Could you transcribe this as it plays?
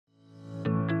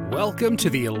Welcome to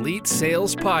the Elite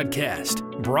Sales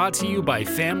Podcast, brought to you by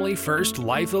Family First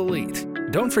Life Elite.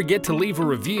 Don't forget to leave a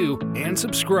review and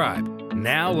subscribe.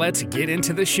 Now let's get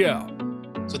into the show.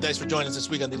 So thanks for joining us this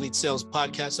week on the Elite Sales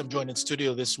Podcast. I'm joined in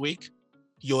studio this week,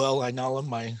 Yoel Ainala,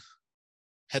 my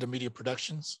head of media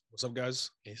productions. What's up, guys?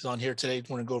 He's on here today.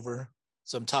 We want to go over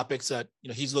some topics that,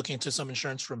 he's looking into some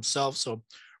insurance for himself. So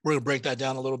we're going to break that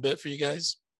down a little bit for you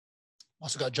guys.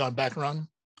 Also got John Baccaron.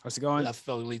 How's it going?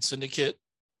 FFL Elite Syndicate.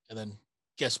 And then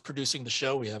guest producing the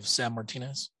show, we have Sam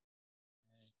Martinez.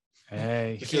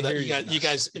 Hey, I feel that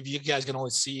you guys can only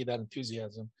see that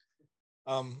enthusiasm.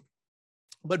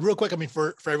 But real quick,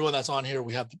 for everyone that's on here,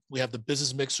 we have the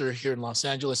business mixer here in Los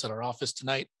Angeles at our office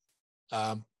tonight.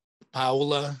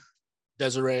 Paola,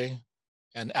 Desiree,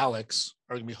 and Alex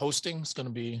are going to be hosting. It's going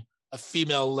to be a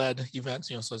female-led event,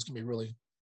 so it's going to be really,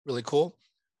 really cool.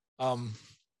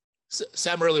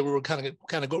 Sam, earlier we were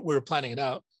planning it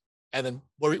out, and then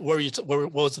what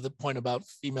was the point about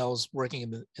females working in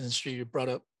the industry you brought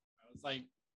up? I was like,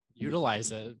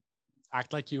 utilize it,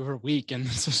 act like you were weak, and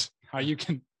this is how you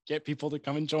can get people to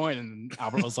come and join. And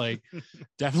Albert was like,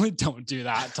 definitely don't do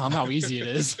that. Tell them how easy it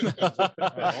is.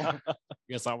 I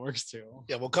guess that works too.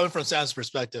 Yeah, well, coming from Sam's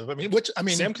perspective,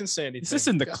 Sam can say anything. Is this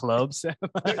in the club, Sam?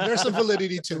 There's some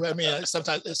validity to it.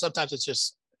 Sometimes it's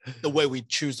just the way we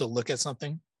choose to look at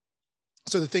something.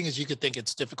 So the thing is, you could think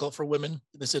it's difficult for women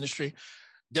in this industry.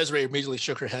 Desiree immediately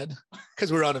shook her head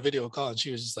because we were on a video call, and she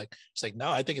was just like,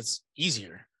 no, I think it's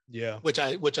easier. Yeah, which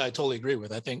I totally agree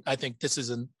with. I think this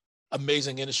is an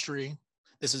amazing industry.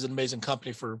 This is an amazing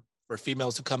company for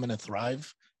females to come in and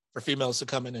thrive, for females to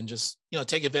come in and just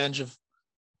take advantage of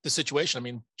the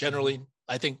situation. Generally,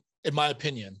 I think, in my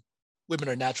opinion, women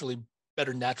are naturally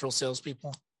better natural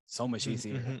salespeople. So much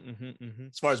easier.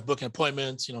 As far as booking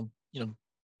appointments,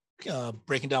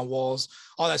 breaking down walls,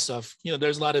 all that stuff.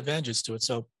 There's a lot of advantages to it.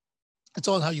 So it's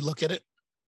all how you look at it.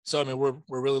 So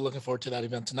we're really looking forward to that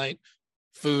event tonight.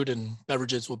 Food and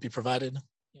beverages will be provided.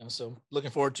 So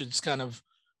looking forward to just kind of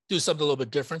do something a little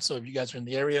bit different. So if you guys are in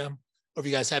the area, or if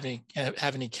you guys have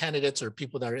any candidates or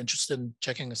people that are interested in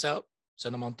checking us out,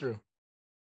 send them on through.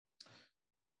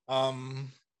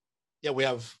 We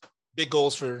have big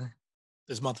goals for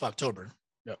this month of October.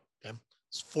 Yep. Okay.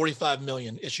 It's 45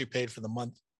 million issue paid for the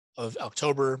month of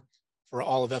October for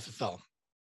all of FFL,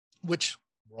 which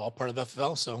we're all part of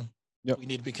FFL. So yep, we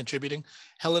need to be contributing.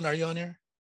 Helen, are you on here?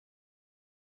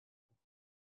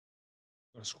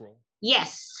 Gonna scroll.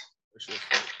 Yes.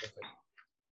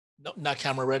 No, not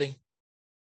camera ready.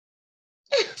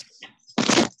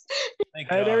 Thank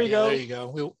Hey, there you go. There you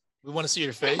go. We want to see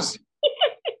your face.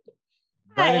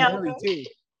 Hi, Brian Albert. Murray, too.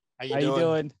 How How you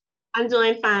doing? I'm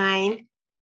doing fine.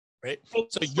 Great.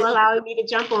 Thanks So for allowing me to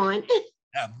jump on.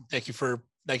 Yeah, thank you for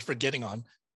getting on.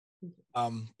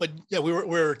 But yeah, we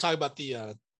were talking about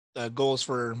the goals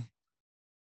for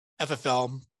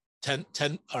FFL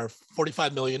 10 or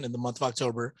 45 million in the month of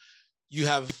October. You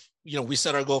have, we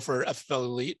set our goal for FFL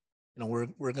Elite. We're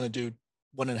going to do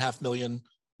 1.5 million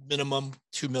minimum.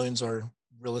 2 millions are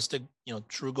realistic,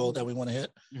 true goal that we want to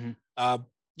hit.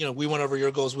 Mm-hmm. We went over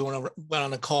your goals. We went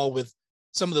on a call with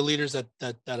some of the leaders that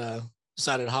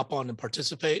decided to hop on and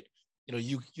participate.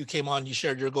 You came on, you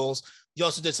shared your goals. You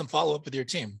also did some follow-up with your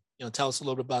team. Tell us a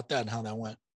little bit about that and how that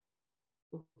went.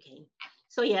 Okay.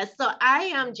 So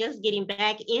I am just getting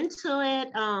back into it.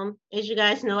 As you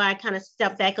guys know, I kind of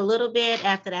stepped back a little bit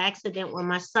after the accident with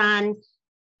my son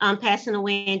passing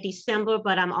away in December,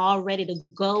 but I'm all ready to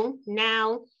go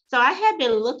now. So I have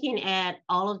been looking at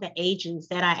all of the agents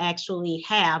that I actually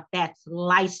have that's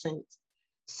licensed.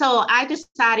 So I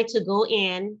decided to go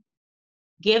in,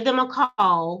 give them a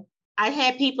call. I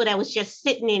had people that was just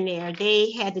sitting in there.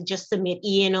 They had to just submit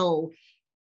E&O,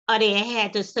 or they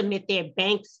had to submit their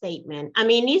bank statement.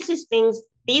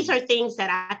 These are things that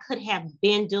I could have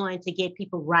been doing to get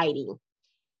people writing.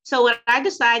 So what I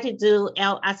decided to do,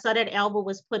 I saw that Elba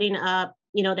was putting up,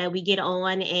 that we get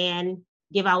on and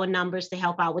give our numbers to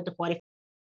help out with the 40.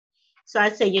 So I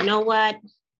said, you know what?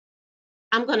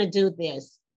 I'm going to do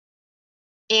this.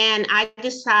 And I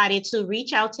decided to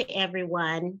reach out to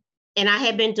everyone. And I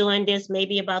had been doing this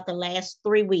maybe about the last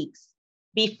 3 weeks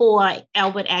before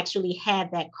Albert actually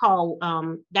had that call,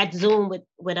 that Zoom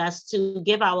with us to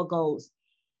give our goals.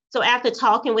 So after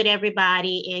talking with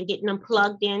everybody and getting them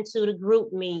plugged into the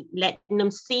group meet, letting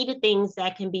them see the things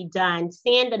that can be done,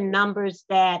 seeing the numbers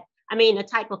the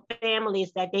type of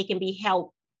families that they can be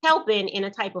helping and the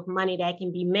type of money that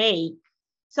can be made.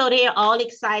 So they're all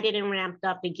excited and ramped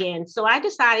up again. So I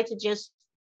decided to just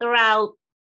throw out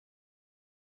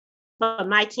for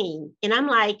my team. And I'm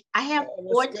like, I have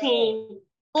 14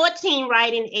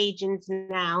 writing agents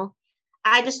now.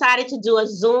 I decided to do a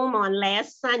Zoom on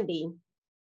last Sunday.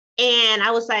 And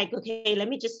I was like, okay, let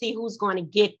me just see who's going to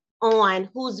get on,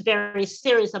 who's very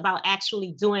serious about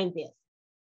actually doing this.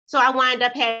 So I wound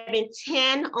up having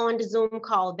 10 on the Zoom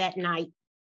call that night.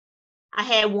 I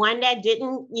had one that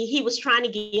he was trying to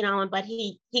get on, but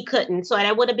he couldn't. So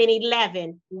that would have been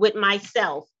 11 with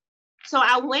myself. So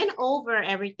I went over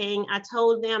everything. I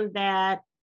told them that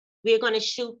we're going to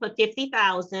shoot for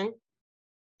 50,000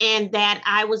 and that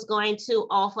I was going to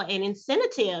offer an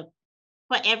incentive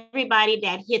for everybody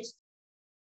that hits.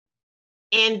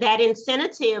 And that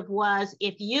incentive was,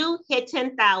 if you hit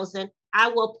 10,000, I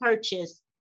will purchase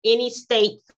any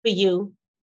state for you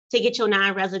to get your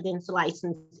non-residence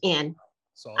license in.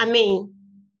 I mean,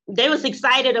 they was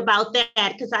excited about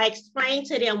that because I explained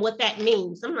to them what that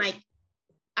means. I'm like,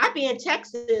 I'll be in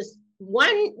Texas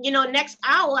next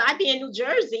hour, I'll be in New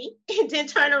Jersey, and then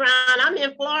turn around, I'm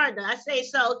in Florida. I say,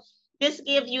 so this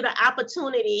gives you the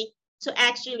opportunity to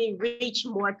actually reach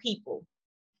more people.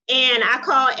 And I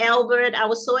called Albert. I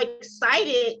was so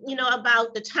excited,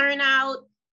 about the turnout,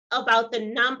 about the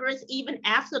numbers, even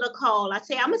after the call. I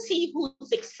say, I'm gonna see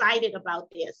who's excited about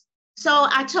this. So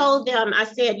I told them, I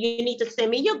said, you need to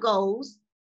send me your goals.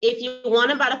 If you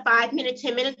want about a 5-minute,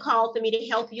 10-minute call for me to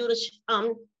help you to,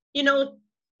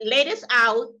 lay this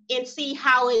out and see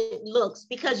how it looks,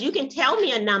 because you can tell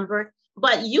me a number,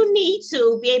 but you need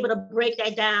to be able to break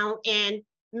that down and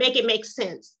make it make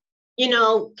sense.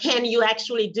 Can you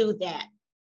actually do that?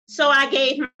 So I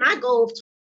gave my goal.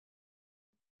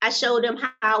 I showed them how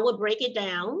I would break it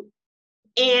down,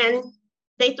 and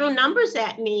they threw numbers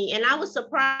at me, and I was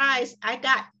surprised. I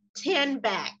got 10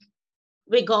 back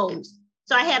with goals.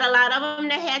 So I had a lot of them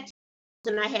that had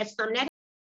 10, and I had some that.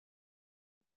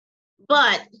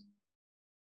 But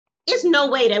it's no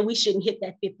way that we shouldn't hit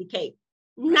that 50K.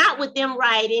 Not with them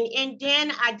writing. And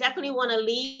then I definitely want to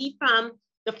lead from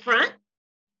the front.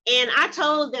 And I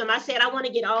told them, I said, I want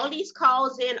to get all these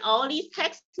calls in, all these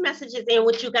text messages in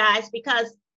with you guys,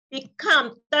 because it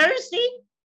come Thursday,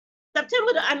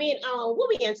 September the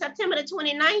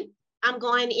 29th, I'm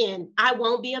going in. I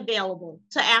won't be available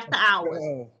till after hours.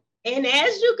 Oh. And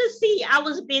as you can see, I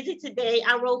was busy today.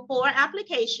 I wrote 4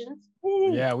 applications.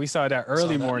 Yeah, we saw that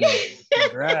early morning.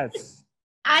 Congrats.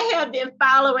 I have been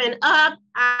following up.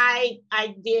 I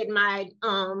did my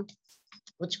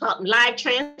live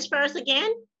transfers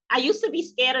again. I used to be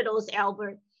scared of those,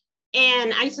 Albert.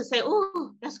 And I used to say,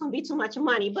 oh, that's going to be too much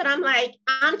money. But I'm like,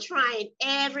 I'm trying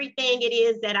everything it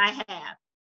is that I have.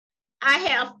 I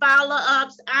have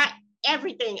follow-ups,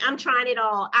 everything. I'm trying it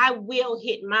all. I will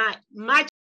hit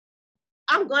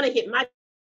I'm going to hit my.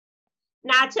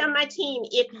 Now I tell my team,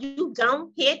 if you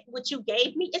don't hit what you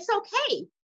gave me, it's okay.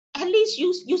 At least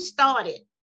you started.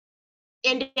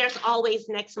 And there's always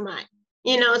next month.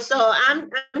 So I'm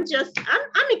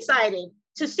excited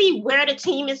to see where the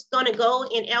team is going to go.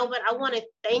 And Albert, I want to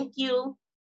thank you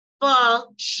for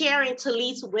sharing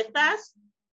Talise with us,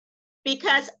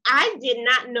 because I did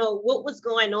not know what was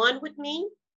going on with me.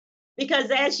 Because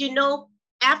as you know,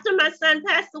 after my son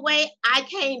passed away, I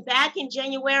came back in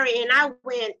January and I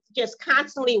went just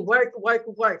constantly work,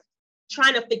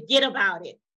 trying to forget about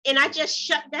it. And I just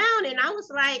shut down and I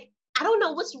was like, I don't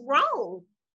know what's wrong.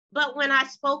 But when I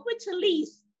spoke with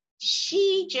Talise,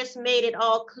 she just made it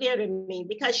all clear to me,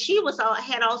 because she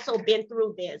had also been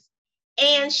through this.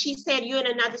 And she said, you're in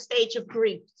another stage of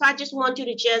grief. So I just want you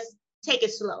to just take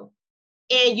it slow.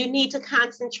 And you need to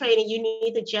concentrate and you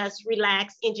need to just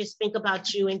relax and just think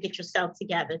about you and get yourself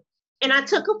together. And I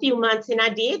took a few months and I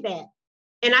did that.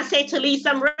 And I say, Talise,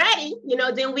 I'm ready.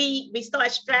 Then we start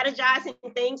strategizing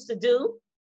things to do.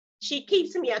 She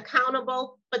keeps me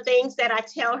accountable for things that I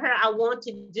tell her I want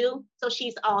to do. So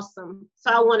she's awesome.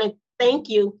 So I want to thank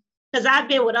you, because I've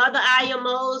been with other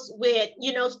IMOs with,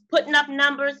 putting up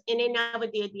numbers, and they never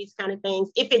did these kind of things.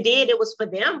 If it did, it was for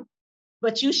them.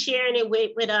 But you sharing it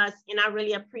with us, and I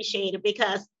really appreciate it,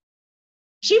 because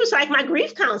she was like my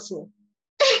grief counselor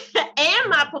and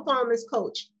my performance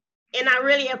coach. And I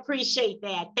really appreciate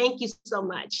that. Thank you so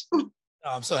much.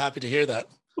 I'm so happy to hear that.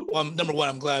 Well, number one,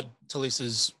 I'm glad Talise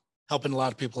is helping a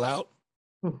lot of people out.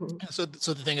 Mm-hmm. So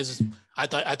the thing is, I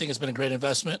think it's been a great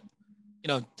investment,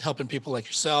 helping people like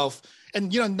yourself.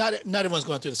 And, not everyone's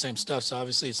going through the same stuff. So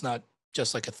obviously it's not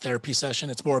just like a therapy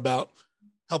session. It's more about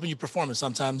helping you perform. And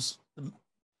sometimes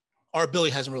our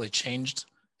ability hasn't really changed.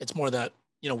 It's more that,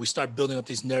 we start building up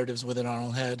these narratives within our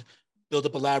own head, build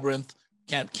up a labyrinth,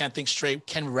 can't think straight,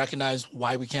 can recognize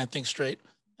why we can't think straight.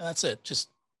 And that's it. Just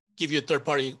give you a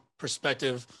third-party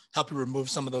perspective, help you remove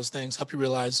some of those things, help you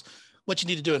realize what you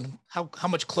need to do and how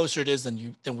much closer it is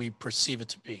than we perceive it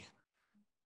to be.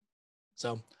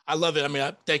 So I love it. I mean,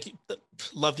 I thank you.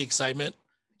 Love the excitement.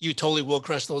 You totally will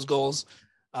crush those goals.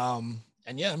 And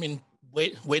yeah, I mean,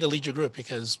 way to lead your group,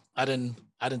 because I didn't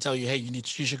tell you, hey, you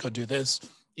should go do this.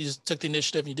 You just took the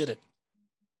initiative and you did it.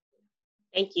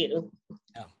 Thank you.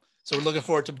 Yeah. So we're looking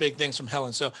forward to big things from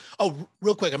Helen. So,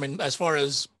 real quick, I mean, as far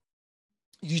as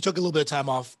you took a little bit of time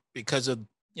off because of,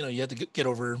 you had to get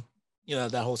over,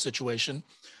 that whole situation.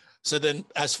 So then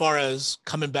as far as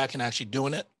coming back and actually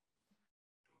doing it,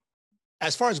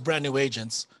 as far as brand new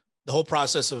agents, the whole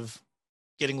process of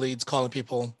getting leads, calling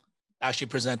people, actually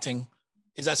presenting,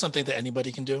 is that something that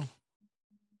anybody can do?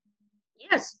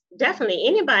 Yes, definitely.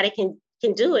 Anybody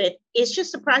can do it. It's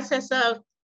just a process of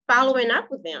following up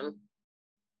with them.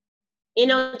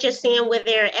 Just seeing where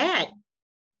they're at.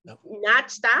 Yep.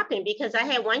 Not stopping, because I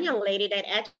had one young lady that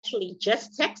actually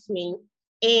just texted me,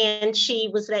 and she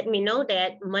was letting me know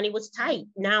that money was tight.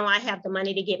 Now I have the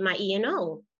money to get my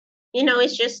E&O.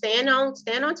 It's just stand on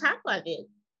top of it.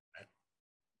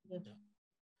 Yeah.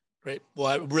 Great. Well,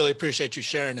 I really appreciate you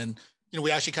sharing. And, we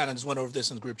actually kind of just went over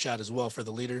this in the group chat as well for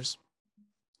the leaders.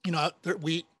 We're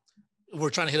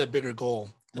trying to hit a bigger goal.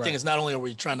 The thing is, not only are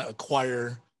we trying to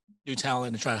acquire new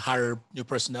talent and try to hire new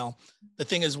personnel, the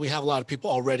thing is we have a lot of people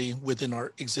already within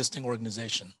our existing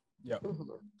organization. Yeah.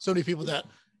 So many people that,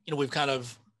 we've kind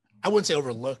of, I wouldn't say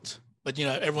overlooked, but,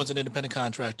 everyone's an independent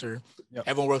contractor. Yep.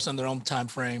 Everyone works on their own time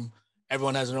frame.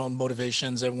 Everyone has their own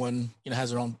motivations. Everyone,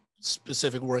 has their own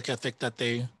specific work ethic that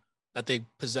they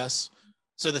possess.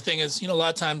 So the thing is, a lot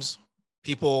of times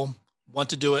people want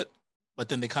to do it, but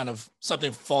then they kind of,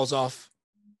 something falls off,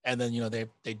 and then,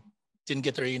 they didn't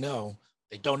get their E&O.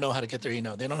 They don't know how to get their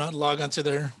E&O. They don't know how to log onto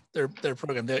their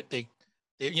program. They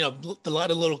a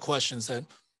lot of little questions that,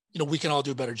 we can all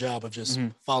do a better job of just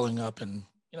following up and,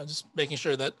 just making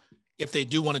sure that if they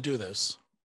do want to do this,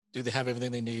 do they have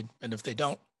everything they need? And if they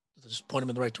don't, just point them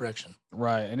in the right direction.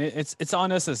 Right. And it's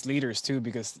on us as leaders too,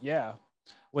 because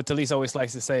what Talise always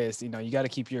likes to say is, you got to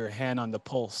keep your hand on the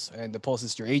pulse, and the pulse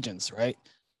is your agents, right?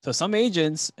 So some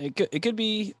agents, it could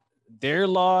be they're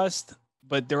lost,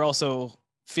 but they're also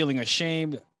feeling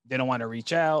ashamed. They don't want to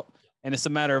reach out. And it's a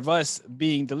matter of us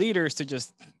being the leaders to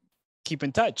just keep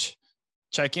in touch,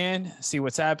 check in, see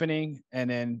what's happening. And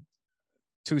then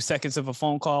 2 seconds of a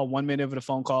phone call, 1 minute of a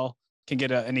phone call can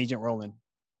get an agent rolling.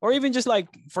 Or even just like,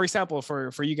 for example,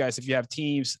 for you guys, if you have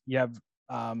teams, you have,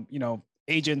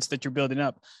 agents that you're building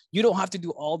up, you don't have to do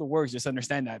all the work. Just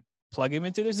understand that. Plug them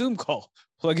into the Zoom call,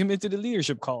 plug them into the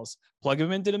leadership calls, plug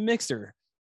them into the mixer.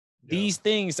 Yeah. These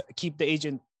things keep the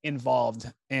agent involved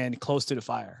and close to the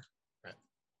fire. Right.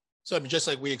 So, I mean, just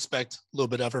like we expect a little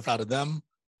bit of effort out of them,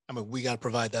 I mean, we got to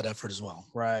provide that effort as well.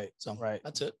 Right. So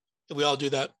that's it. If we all do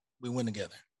that, we win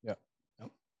together. Yeah. Yep.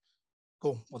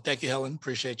 Cool. Well, thank you, Helen.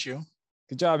 Appreciate you.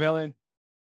 Good job, Helen.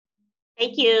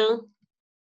 Thank you.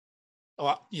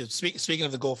 Oh, speaking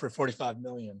of the goal for 45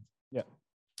 million. Yeah.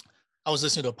 I was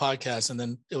listening to a podcast, and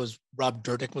then it was Rob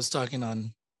Dyrdek was talking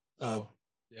on, he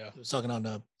was talking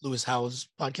on Lewis Howes'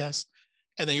 podcast,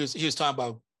 and then he was talking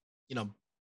about,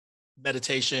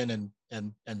 meditation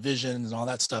and vision and all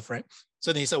that stuff, right?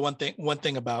 So then he said one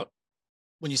thing about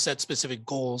when you set specific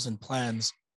goals and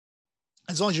plans,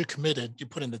 as long as you're committed, you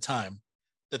put in the time.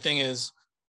 The thing is,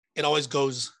 it always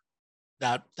goes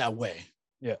that way.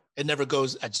 Yeah. It never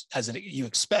goes as you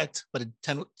expect, but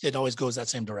it always goes that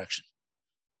same direction.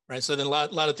 Right. So then a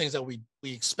lot of things that we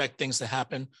expect things to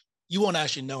happen, you won't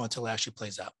actually know until it actually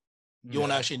plays out. You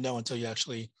won't actually know until you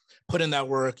actually put in that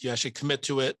work, you actually commit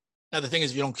to it. Now, the thing is,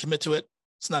 if you don't commit to it,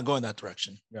 it's not going that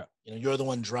direction. Yeah. You're the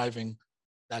one driving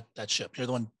that ship. You're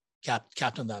the one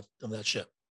captain of that ship.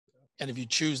 And if you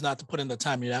choose not to put in the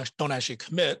time, you don't actually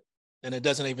commit, then it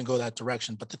doesn't even go that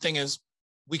direction. But the thing is,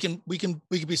 we can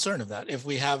be certain of that. If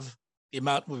we have the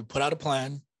amount, we put out a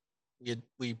plan,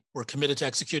 we're committed to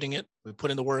executing it, we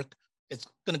put in the work, it's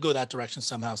going to go that direction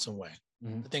somehow, some way.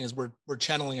 Mm-hmm. The thing is, we're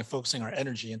channeling and focusing our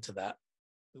energy into that.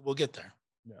 We'll get there.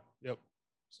 Yeah. Yep.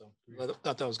 So I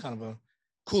thought that was kind of a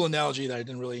cool analogy that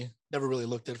I never really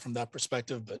looked at it from that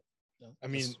perspective. But I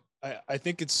mean, I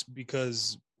think it's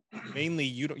because mainly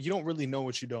you don't really know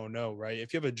what you don't know, right?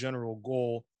 If you have a general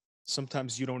goal,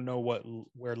 sometimes you don't know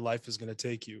where life is going to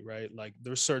take you, right? Like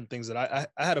there's certain things that I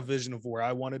had a vision of where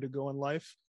I wanted to go in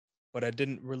life, but I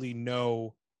didn't really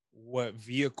know what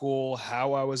vehicle,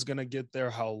 how I was going to get there,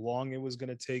 how long it was going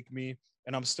to take me.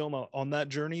 And I'm still on that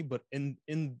journey, but in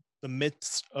the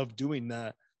midst of doing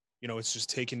that, it's just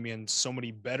taken me in so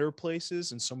many better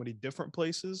places and so many different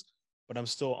places, but I'm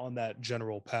still on that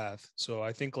general path. So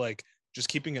I think like just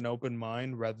keeping an open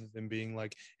mind rather than being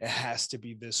like, it has to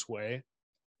be this way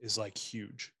is like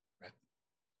huge. Right.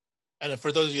 And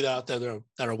for those of you out there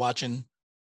that are watching,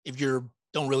 if you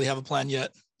don't really have a plan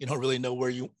yet, you don't really know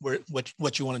what you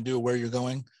want to do, where you're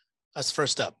going, that's the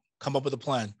first step. Come up with a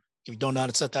plan. If you don't know how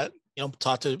to set that,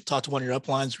 talk to one of your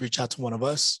uplines, reach out to one of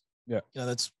us. Yeah.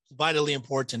 That's vitally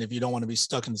important if you don't want to be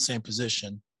stuck in the same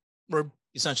position. We're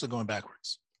essentially going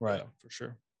backwards. Right. Yeah, for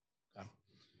sure.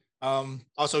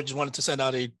 Also, just wanted to send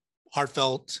out a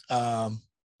heartfelt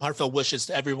wishes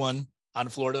to everyone out in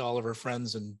Florida, all of our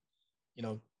friends and,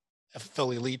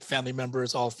 FFL Elite family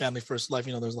members, all Family First Life.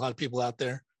 There's a lot of people out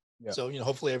there. Yeah. So,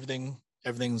 hopefully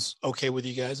everything's okay with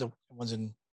you guys. Everyone's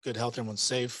in good health. Everyone's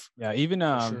safe. Yeah. Even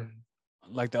Sure.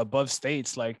 like the above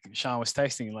states, like Sean was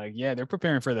texting, like, yeah, they're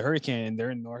preparing for the hurricane.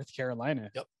 They're in North Carolina.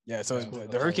 Yep. Yeah. So Yeah.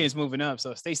 the hurricane's moving up.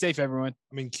 So stay safe, everyone.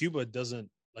 I mean, Cuba doesn't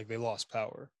they lost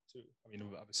power too. I mean,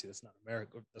 obviously that's not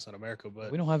America,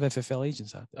 but We don't have FFL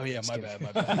agents out there. oh yeah, Just my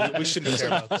kidding. bad. We shouldn't care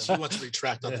about She that. wants to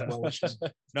retract on the Yeah. well wishes.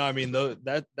 No, I mean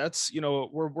that's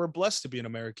we're blessed to be in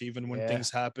America. Even when Yeah.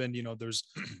 things happen, we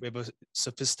have a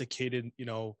sophisticated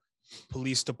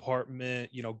police department,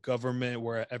 government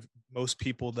where most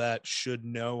people that should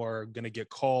know are going to get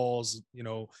calls.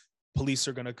 Police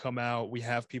are going to come out. We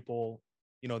have people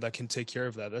that can take care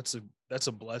of that. That's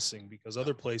a blessing, because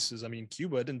other places, I mean,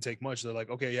 Cuba, it didn't take much. They're like,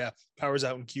 okay, yeah, power's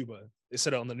out in Cuba. They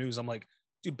said it on the news. I'm like,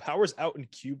 dude, power's out in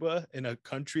Cuba, in a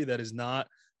country that is not,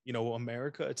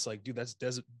 America. It's like, dude, that's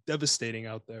devastating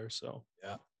out there. So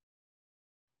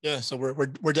Yeah. So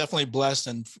we're definitely blessed.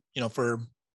 And, for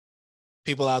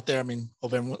people out there, I mean,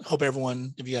 hope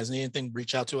everyone, if you guys need anything,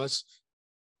 reach out to us.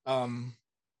 But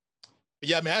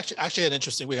yeah, I mean, actually had an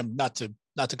interesting week. I'm not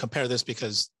to compare this,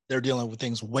 because they're dealing with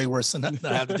things way worse than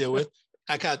I have to deal with.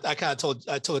 I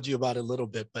told you about it a little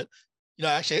bit, but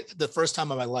actually the first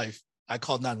time in my life I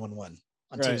called 911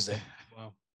 on Right. Tuesday.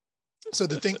 wow. So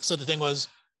the thing was,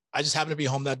 I just happened to be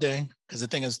home that day, because the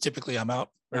thing is, typically I'm out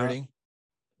already.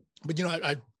 But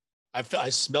I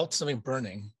smelled something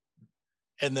burning,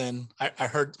 and then I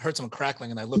heard some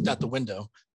crackling, and I looked out the window,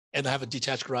 and I have a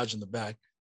detached garage in the back,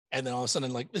 and then all of a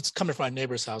sudden, like, it's coming from my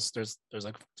neighbor's house. There's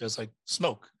like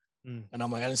smoke, and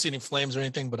I'm like, I didn't see any flames or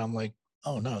anything, but I'm like,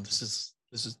 oh no, this is.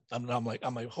 I'm like,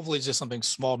 hopefully it's just something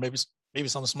small. Maybe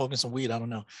someone's smoking some weed. I don't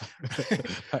know.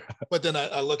 But then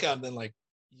I look out, and then, like,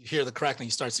 you hear the crackling,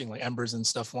 you start seeing like embers and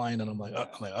stuff flying, and I'm like,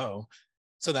 oh.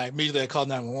 So then I called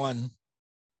 911,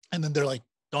 and then they're like,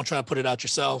 don't try to put it out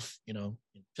yourself,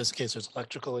 just in case there's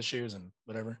electrical issues and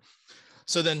whatever.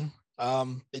 So then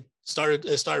it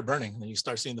started burning, and then you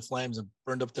start seeing the flames, and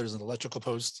burned up. There's an electrical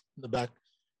post in the back,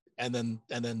 and then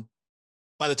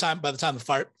by the time the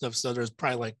fire, so there's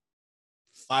probably like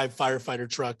 5 firefighter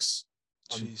trucks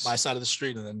on my side of the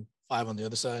street, and then 5 on the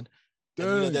other side.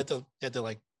 And, they had to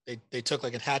like, they took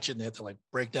like a hatchet, and they had to like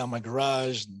break down my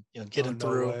garage and get in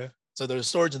through. Way. So there's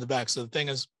storage in the back. So the thing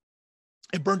is,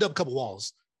 it burned up a couple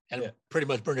walls, and it pretty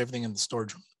much burned everything in the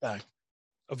storage room in the back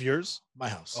Of yours? my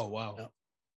house. Oh wow. Yeah.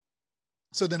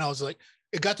 So then I was like,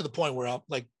 it got to the point where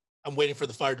I'm waiting for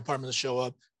the fire department to show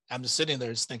up. I'm just sitting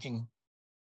there just thinking,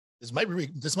 this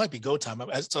might be go time.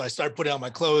 So I started putting on my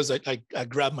clothes. I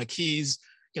grabbed my keys.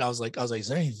 I was like, is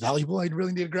there anything valuable I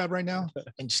really need to grab right now,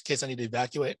 in just case I need to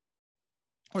evacuate,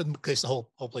 or in case the whole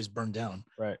place burned down.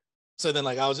 Right. So then,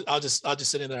 like, I'll just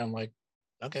sitting there. I'm like,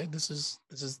 okay, this is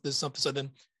something. So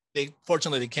then they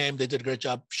came. They did a great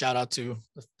job. Shout out to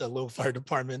the local fire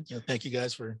department. Thank you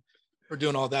guys for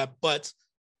doing all that. But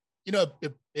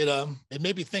it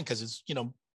made me think, because it's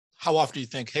how often do you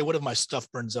think, hey, what if my stuff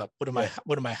burns up? What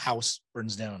if my house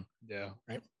burns down? Yeah.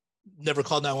 Right. Never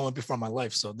called 911 before in my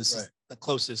life, so this is the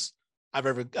closest I've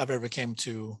ever came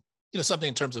to something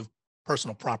in terms of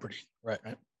personal property. Right.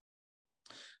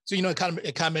 So it kind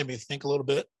of made me think a little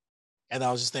bit, and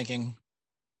I was just thinking,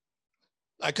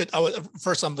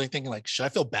 first I'm thinking, like, should I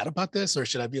feel bad about this, or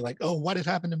should I be like, oh, what had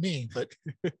happened to me? But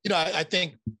I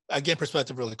think I get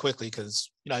perspective really quickly,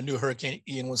 because I knew Hurricane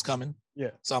Ian was coming.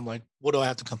 Yeah. So I'm like, what do I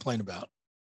have to complain about?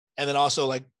 And then also,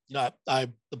 like, the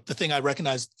thing I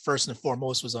recognized first and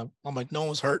foremost was, I'm like, no one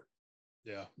was hurt.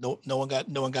 Yeah. No one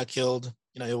got killed.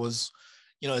 It was,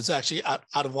 it's actually out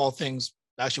of all things,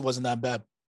 actually wasn't that bad.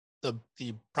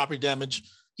 The property damage,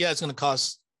 yeah, it's going to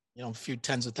cost a few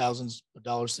tens of thousands of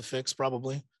dollars to fix,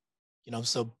 probably.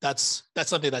 So that's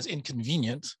something that's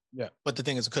inconvenient. Yeah. But the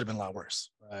thing is, it could have been a lot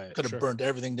worse. Right. Could have burned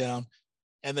everything down.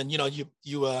 And then you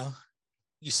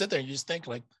sit there and you just think,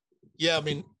 like, yeah, I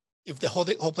mean, if the whole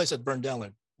place had burned down,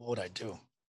 like, what would I do?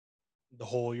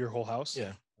 Your whole house?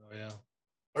 Yeah. Oh yeah.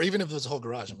 Or even if it was a whole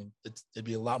garage, I mean, it'd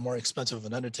be a lot more expensive of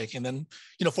an undertaking. And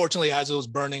then, fortunately, as it was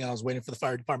burning and I was waiting for the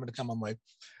fire department to come, I'm like,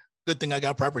 good thing I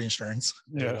got property insurance.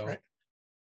 Yeah. Right.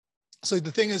 So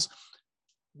the thing is,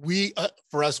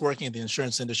 for us working in the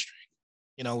insurance industry,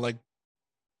 like,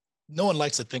 no one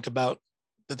likes to think about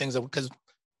the things that, because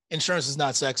insurance is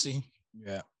not sexy.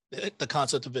 Yeah. The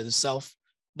concept of it itself.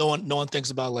 No one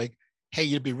thinks about like, hey,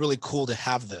 it'd be really cool to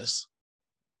have this.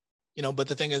 But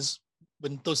the thing is,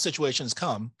 when those situations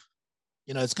come,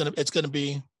 it's gonna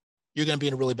be, you're gonna be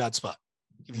in a really bad spot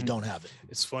if you don't have it.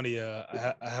 It's funny.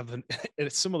 I have a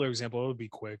similar example. It'll be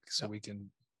quick so we can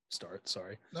start.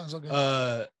 Sorry. No, it's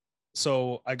okay.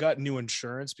 So I got new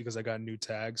insurance because I got new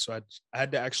tags. So I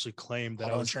had to actually claim that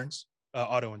Auto insurance.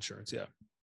 Auto insurance. Yeah.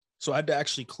 So I had to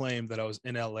actually claim that I was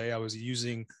in LA. I was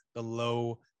using the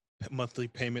low monthly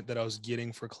payment that I was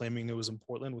getting for claiming it was in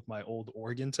Portland with my old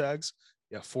Oregon tags.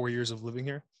 Yeah, 4 years of living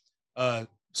here.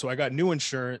 So I got new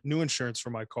insurance for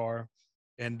my car,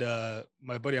 and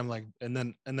my buddy, I'm like, and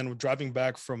then driving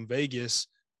back from Vegas,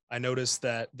 I noticed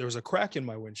that there was a crack in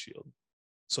my windshield.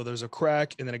 So there's a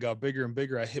crack, and then it got bigger and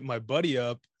bigger. I hit my buddy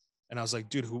up, and I was like,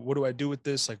 dude, what do I do with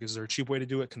this? Like, is there a cheap way to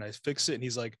do it? Can I fix it? And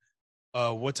he's like,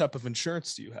 what type of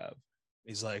insurance do you have?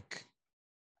 He's like,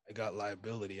 I got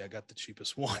liability. I got the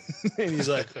cheapest one. And he's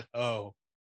like, oh.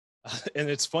 And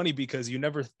it's funny because you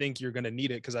never think you're going to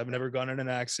need it, because I've never gone in an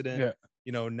accident.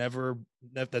 Yeah. Never,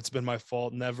 that's been my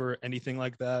fault. Never anything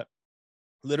like that.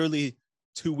 Literally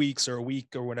 2 weeks or a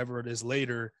week or whatever it is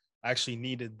later, I actually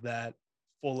needed that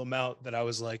full amount that I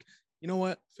was like, you know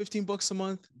what, $15 a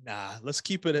month? Nah, let's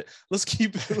keep it.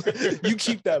 You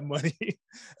keep that money.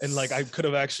 And like, I could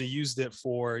have actually used it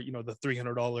for, the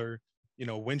 $300,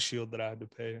 windshield that I had to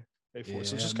pay for.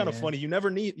 So it's just kind of funny. You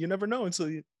never know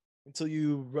until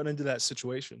you run into that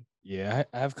situation. Yeah,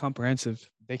 I have comprehensive.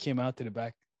 They came out to the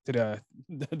back to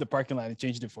the parking lot and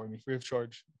changed it for me free of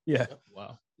charge. Yeah.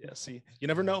 Wow. Yeah. See, you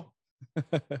never know.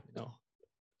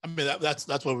 I mean, that's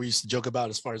what we used to joke about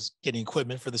as far as getting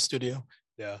equipment for the studio.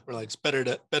 Yeah. We're like, it's better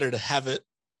to have it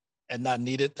and not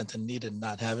need it than to need it and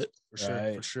not have it. For sure.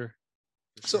 Right. For sure.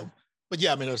 So, but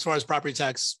yeah, I mean, as far as property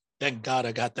tax, thank God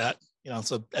I got that.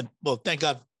 Thank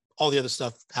God all the other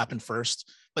stuff happened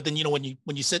first. But then, when you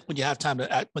have time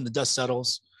to act, when the dust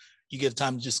settles, you get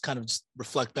time to just kind of just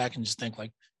reflect back and just think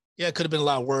like, yeah, it could have been a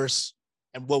lot worse.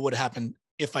 And what would happen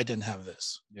if I didn't have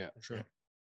this? Yeah, sure.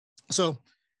 So,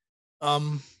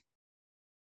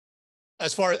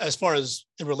 as far as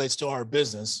it relates to our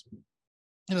business,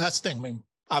 that's the thing. I mean,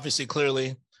 obviously,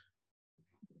 clearly,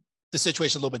 the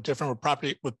situation is a little bit different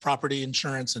with property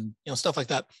insurance and stuff like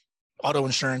that, auto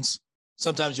insurance.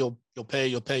 Sometimes you'll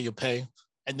pay,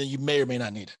 and then you may or may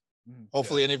not need it.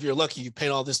 Hopefully, and if you're lucky, you paid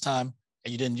all this time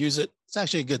and you didn't use it. It's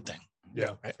actually a good thing.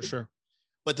 Yeah, right? For sure.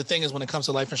 But the thing is, when it comes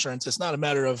to life insurance, it's not a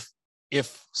matter of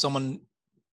if someone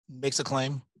makes a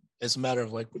claim. It's a matter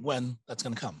of like when that's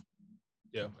going to come.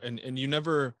 Yeah. And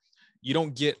you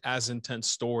don't get as intense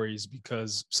stories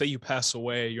because say you pass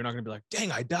away, you're not going to be like,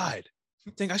 dang, I died.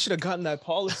 Dang, I should have gotten that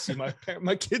policy.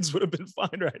 My kids would have been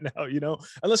fine right now,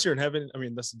 unless you're in heaven. I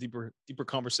mean, that's a deeper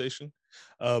conversation.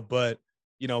 But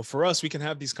for us, we can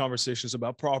have these conversations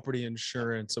about property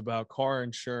insurance, about car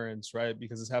insurance, right?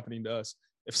 Because it's happening to us.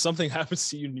 If something happens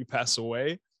to you and you pass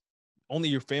away, only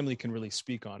your family can really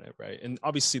speak on it, right? And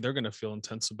obviously they're going to feel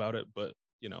intense about it, but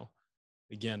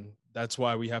again, that's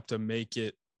why we have to make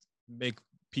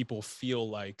people feel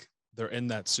like they're in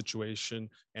that situation.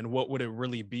 And what would it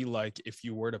really be like if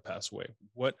you were to pass away?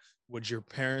 What would your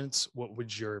parents, what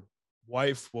would your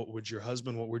wife, what would your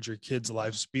husband, what would your kids'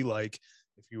 lives be like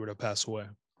if you were to pass away?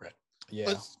 Right. Yeah.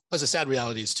 Plus the sad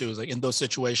reality is too, is like in those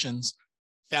situations,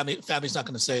 family's not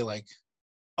going to say like,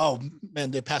 oh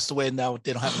man, they passed away and now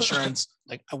they don't have insurance.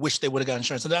 Like, I wish they would have got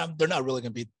insurance. And they're not really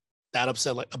going to be that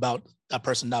upset about that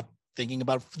person not thinking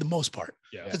about it for the most part.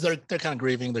 Yeah. Because they're kind of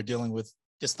grieving. They're dealing with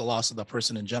just the loss of the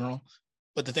person in general.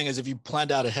 But the thing is, if you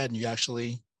planned out ahead and you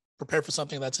actually prepare for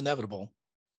something that's inevitable,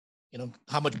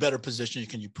 how much better position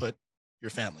can you put your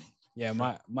family? Yeah,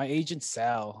 my agent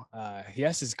Sal, he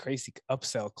has his crazy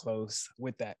upsell close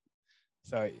with that.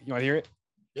 So you want to hear it?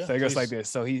 Yeah, so it goes please. like this.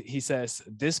 So he says,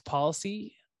 this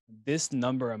policy, this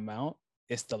number amount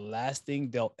is the last thing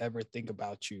they'll ever think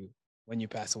about you when you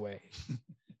pass away.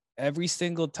 Every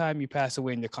single time you pass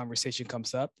away and the conversation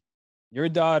comes up, your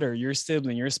daughter, your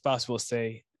sibling, your spouse will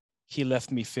say, he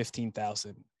left me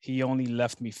 15,000. He only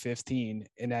left me 15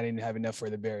 and I didn't have enough for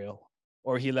the burial.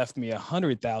 Or he left me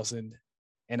 100,000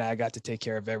 and I got to take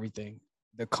care of everything.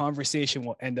 The conversation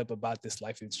will end up about this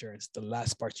life insurance, the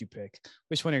last part you pick.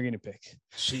 Which one are you going to pick?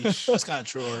 Sheesh, that's kind of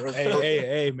true.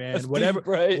 Hey, man, That's deep,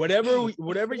 right?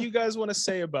 whatever you guys want to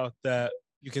say about that,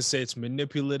 you can say it's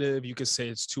manipulative. You can say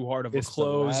it's too hard of a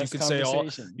close.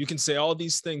 You can say all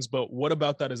these things, but what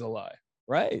about that is a lie?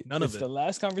 Right. None of it's it. The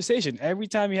last conversation. Every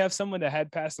time you have someone that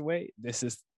had passed away,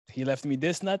 he left me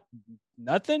this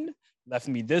nothing, left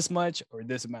me this much or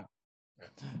this amount.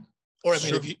 Or I mean,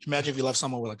 Sure. if you imagine if you left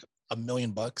someone with like $1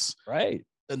 million, Right.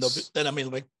 then I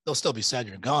mean, like they'll still be sad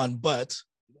you're gone. But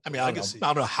I mean, Legacy. I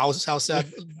don't know how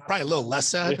sad. Probably a little less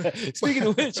sad. Yeah. Speaking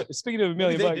of which, speaking of $1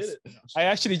 Maybe million they bucks, did it. I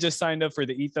actually just signed up for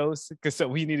the Ethos because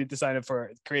we needed to sign up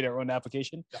for create our own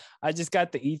application. Yeah. I just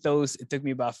got the Ethos. It took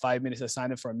me about 5 minutes to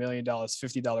sign up for $1 million,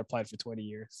 $50 plan for 20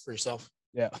 years. For yourself.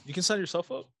 Yeah. You can sign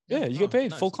yourself up. Yeah, you Oh, get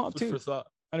paid nice. full comp Food too. for thought.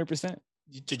 100%.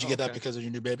 Did you get that Okay. because of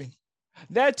your new baby?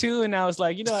 That too. And I was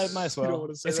like, I might as You don't well.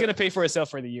 wanna say It's that? going to pay for itself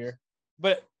for the year.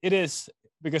 But it is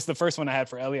because the first one I had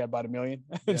for Ellie, I bought $1 million.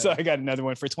 And so Yeah. I got another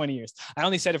one for 20 years. I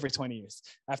only set it for 20 years.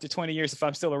 After 20 years, if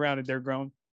I'm still around and they're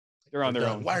grown, they're on their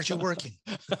own. Why aren't you working?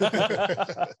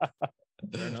 enough.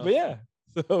 But yeah,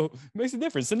 so it makes a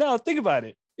difference. So now think about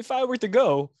it. If I were to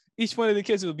go, each one of the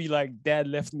kids would be like, Dad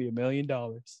left me $1 million.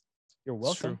 You're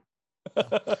It's welcome.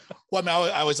 Well, I mean,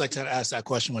 I always like to ask that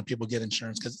question when people get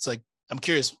insurance because it's like I'm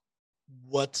curious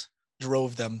what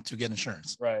drove them to get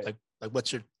insurance. Right. Like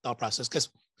what's your thought process? Because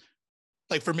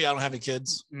like for me, I don't have any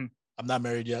kids. Mm. I'm not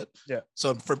married yet. Yeah.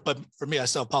 So but for me, I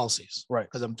still have policies. Right.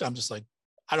 Because I'm just like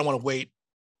I don't want to wait.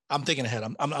 I'm thinking ahead. I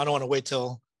don't want to wait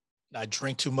till I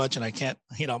drink too much and I can't.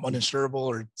 I'm uninsurable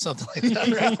or something like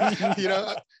that.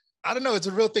 Right? I don't know. It's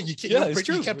a real thing. You can't. Yeah, it's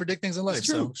true. You can't predict things in life. It's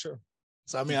true. Sure.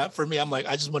 So I mean, for me, I'm like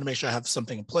I just want to make sure I have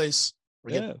something in place.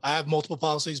 Yeah. I have multiple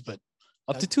policies, but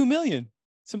Up to 2 million.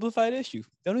 Simplified issue.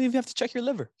 Don't even have to check your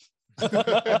liver.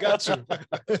 I got you.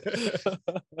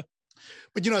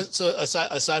 But so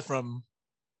aside from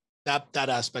that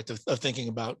aspect of thinking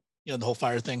about the whole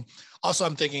fire thing, also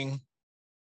I'm thinking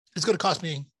it's going to cost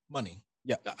me money.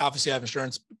 Yeah. Obviously, I have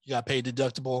insurance. You got to pay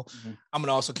deductible. Mhm. I'm going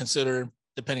to also consider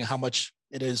depending on how much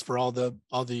it is for all the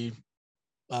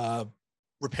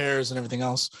repairs and everything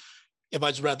else. If I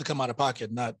just rather come out of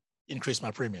pocket, not increase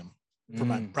my premium for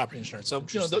my property insurance. So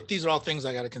these are all things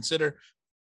I got to consider.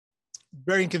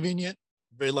 Very inconvenient.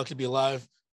 Very lucky to be alive.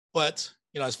 But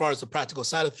as far as the practical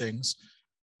side of things,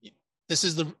 this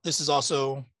is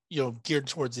also geared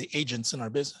towards the agents in our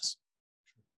business.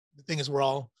 The thing is, we're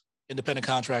all independent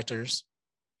contractors.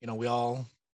 We all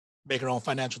make our own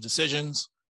financial decisions.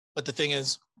 But the thing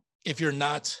is, if you're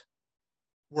not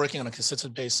working on a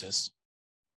consistent basis,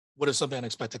 what if something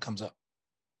unexpected comes up?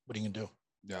 What are you gonna do?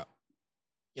 Yeah.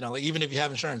 Like even if you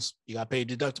have insurance, you got paid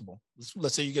deductible.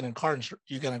 Let's say you get in a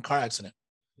car accident.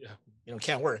 Yeah. It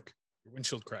can't work. Your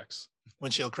windshield cracks.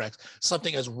 Windshield cracks.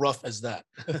 Something as rough as that.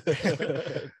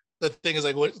 The thing is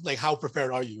like how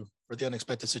prepared are you for the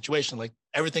unexpected situation? Like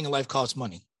everything in life costs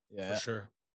money. Yeah. For sure.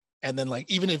 And then like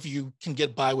even if you can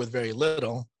get by with very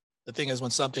little, the thing is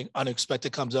when something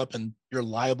unexpected comes up and you're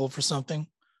liable for something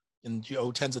and you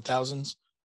owe tens of thousands,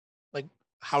 like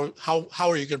how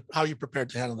are you prepared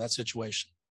to handle that situation?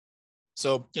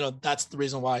 So, that's the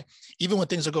reason why even when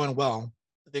things are going well,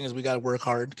 the thing is we got to work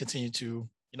hard, continue to,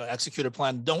 execute a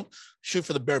plan. Don't shoot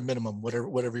for the bare minimum,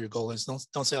 whatever your goal is.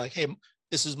 Don't say like, hey,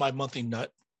 this is my monthly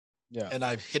nut. Yeah. And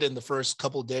I've hit it in the first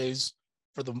couple of days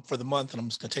for the month, and I'm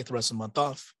just gonna take the rest of the month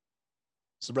off.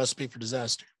 It's a recipe for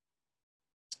disaster.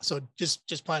 So just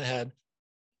plan ahead,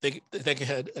 think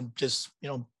ahead, and just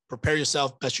prepare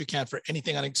yourself best you can for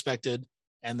anything unexpected,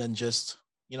 and then just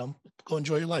go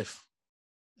enjoy your life,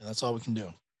 and that's all we can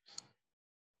do.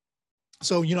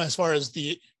 So as far as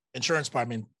the insurance part, I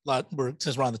mean,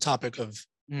 since we're on the topic of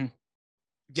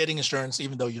getting insurance,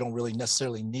 even though you don't really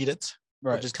necessarily need it,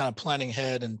 Right. or just kind of planning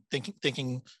ahead and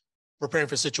thinking, preparing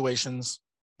for situations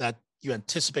that you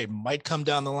anticipate might come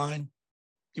down the line.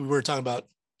 We were talking about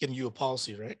getting you a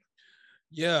policy, right?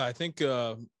 Yeah, I think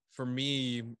for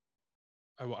me,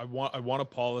 I want a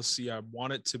policy. I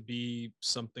want it to be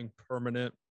something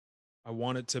permanent. I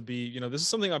want it to be, this is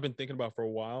something I've been thinking about for a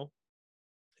while.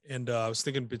 And I was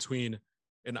thinking between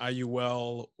an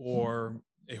IUL or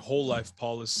a whole life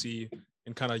policy,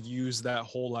 and kind of use that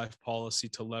whole life policy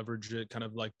to leverage it, kind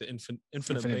of like the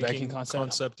infinite banking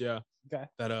concept. Yeah. Okay.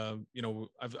 That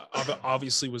I've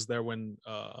obviously was there when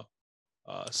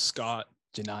Scott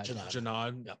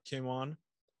Janad Yep. came on,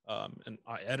 and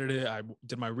I edited it. I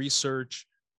did my research,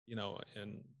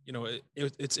 and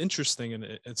it's interesting, and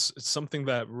it's something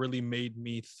that really made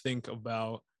me think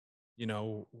about,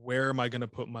 where am I going to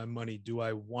put my money? Do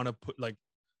I want to put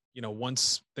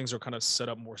once things are kind of set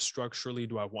up more structurally,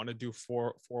 do I want to do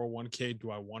 401k? Do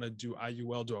I want to do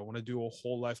IUL? Do I want to do a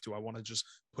whole life? Do I want to just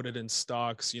put it in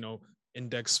stocks,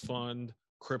 index fund,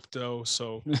 crypto?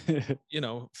 So,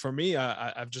 for me,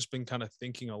 I've just been kind of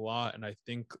thinking a lot. And I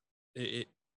think the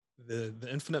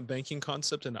infinite banking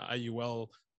concept and IUL,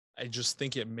 I just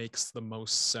think it makes the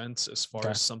most sense as far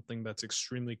as something that's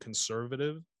extremely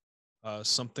conservative,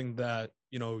 something that,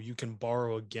 you can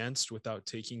borrow against without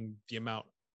taking the amount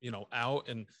out,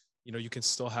 and you can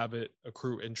still have it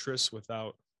accrue interest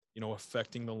without,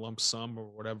 affecting the lump sum or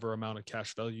whatever amount of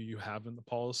cash value you have in the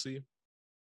policy.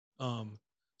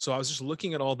 So I was just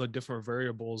looking at all the different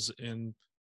variables, and,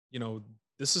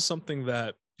 this is something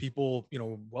that people,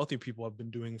 wealthy people have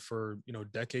been doing for,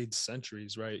 decades,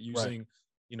 centuries, right? Using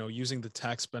the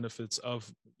tax benefits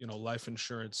of, life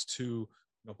insurance to,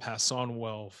 pass on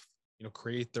wealth,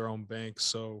 create their own bank.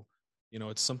 So,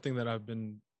 it's something that I've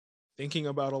been thinking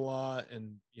about a lot,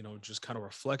 and, just kind of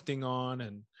reflecting on,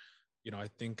 and, I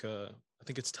think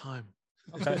it's time.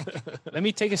 Okay. Let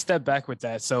me take a step back with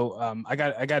that. So I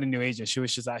got a new agent. She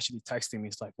was just actually texting me.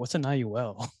 It's like, what's an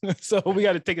IUL? So we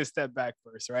got to take a step back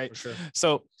first, right? For sure.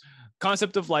 So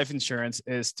concept of life insurance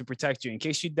is to protect you in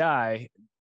case you die.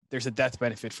 There's a death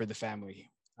benefit for the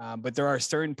family. But there are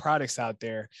certain products out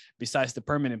there besides the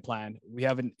permanent plan. We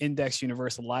have an index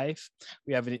universal life.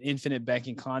 We have an infinite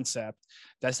banking concept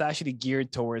that's actually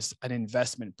geared towards an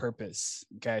investment purpose.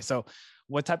 Okay. So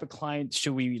what type of client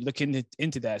should we look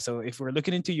into that? So if we're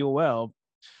looking into UOL,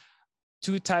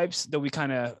 two types that we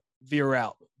kind of veer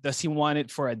out. Does he want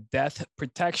it for a death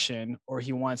protection, or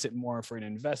he wants it more for an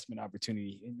investment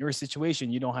opportunity? In your situation,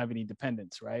 you don't have any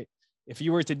dependents, right? If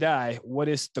you were to die, what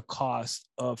is the cost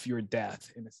of your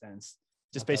death in a sense?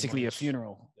 Just basically a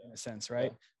funeral in a sense,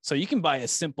 right? Yeah. So you can buy a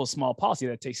simple, small policy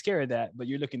that takes care of that, but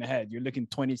you're looking ahead. You're looking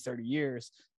 20, 30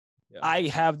 years. Yeah. I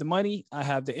have the money, I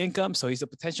have the income. So he's a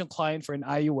potential client for an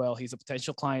IUL. He's a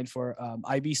potential client for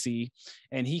IBC,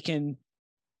 and he can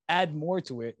add more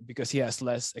to it because he has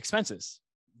less expenses.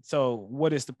 So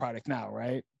what is the product now,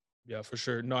 right? Yeah, for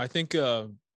sure. No, I think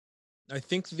the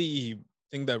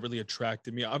thing that really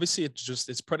attracted me, obviously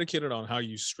it's predicated on how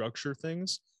you structure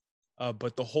things,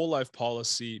 but the whole life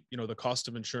policy, the cost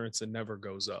of insurance, it never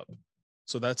goes up.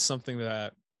 So that's something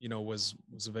that, was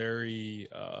very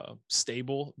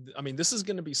stable. I mean, this is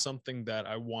going to be something that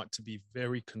I want to be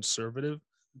very conservative.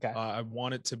 Okay. I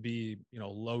want it to be,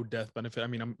 low death benefit. I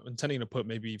mean, I'm intending to put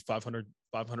maybe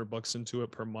 $500 into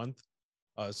it per month.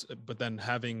 But then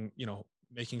having,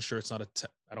 making sure it's not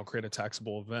I don't create a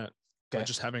taxable event. Okay.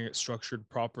 Just having it structured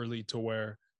properly to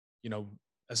where,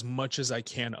 as much as I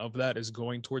can of that is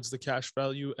going towards the cash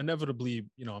value. Inevitably,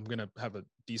 I'm going to have a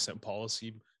decent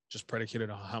policy just predicated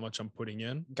on how much I'm putting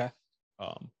in. Okay.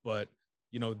 But,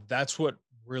 that's what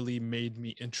really made me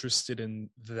interested in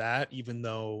that, even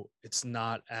though it's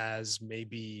not as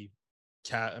maybe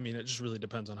I mean, it just really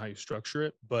depends on how you structure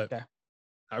it. But okay.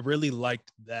 I really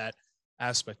liked that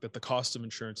aspect, that the cost of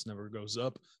insurance never goes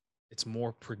up. It's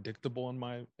more predictable in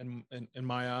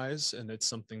my eyes, and it's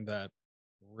something that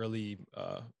really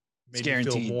made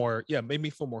me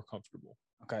feel more comfortable.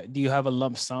 Okay. Do you have a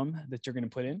lump sum that you're going to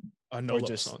put in? No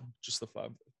lump sum, just the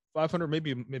 500,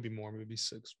 maybe more, maybe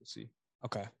 6. We'll see.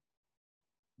 Okay.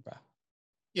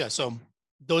 Yeah. So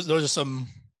those are some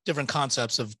different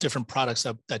concepts of different products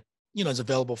that is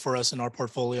available for us in our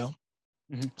portfolio.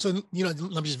 Mm-hmm. So let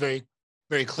me just very,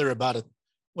 very clear about it.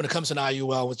 When it comes to an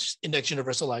IUL, which is Index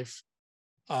Universal Life,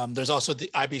 there's also the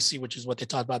IBC, which is what they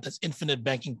talked about. That's infinite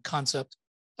banking concept.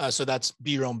 So that's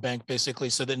be your own bank, basically.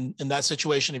 So then in that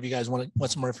situation, if you guys want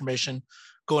some more information,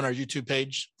 go on our YouTube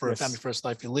page for Family First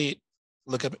Life Elite.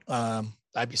 Look up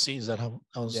IBC. Is that how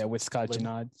was? Yeah, with Scott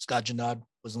Janad. Scott Janad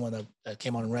was the one that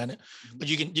came on and ran it. Mm-hmm. But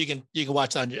you can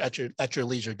watch that at your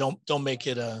leisure. Don't make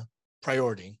it a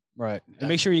priority. Right. And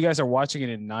make sure you guys are watching it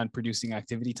in non-producing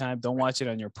activity time. Don't watch it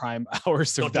on your prime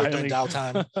hours. Don't do it during dial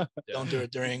time. Don't do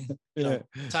it during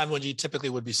time when you typically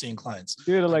would be seeing clients.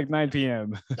 Do it at like 9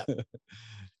 p.m.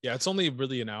 Yeah, it's only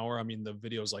really an hour. I mean, the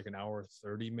video is like an hour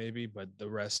 30 maybe, but the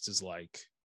rest is like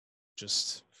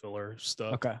just filler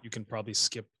stuff. Okay. You can probably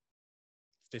skip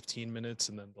 15 minutes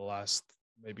and then the last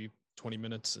maybe 20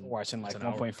 minutes. And watching like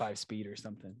 1.5 speed or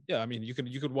something. Yeah, I mean, you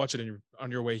could watch it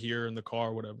on your way here in the car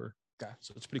or whatever. Okay.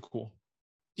 So it's pretty cool.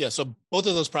 Yeah. So both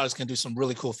of those products can do some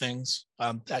really cool things.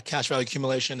 That cash value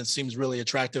accumulation, it seems really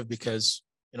attractive because,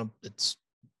 it's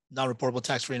non-reportable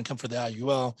tax-free income for the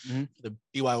IUL, mm-hmm. the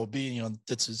BYOB,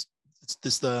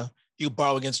 you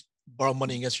borrow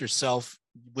money against yourself,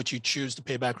 which you choose to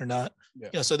pay back or not.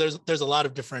 Yeah. So there's a lot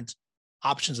of different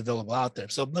options available out there.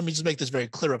 So let me just make this very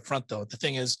clear up front though. The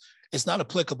thing is, it's not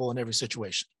applicable in every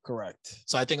situation. Correct.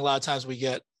 So I think a lot of times we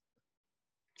get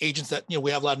agents that,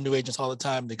 we have a lot of new agents all the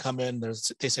time. They come in,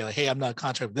 they say like, hey, I'm not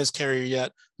contracted with this carrier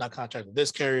yet, not contracted with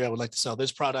this carrier. I would like to sell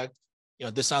this product.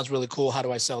 This sounds really cool. How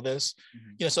do I sell this?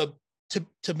 Mm-hmm. So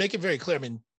to make it very clear, I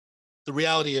mean, the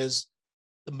reality is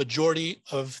the majority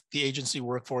of the agency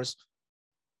workforce,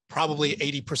 probably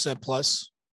 80%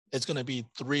 plus, it's going to be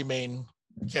 3 main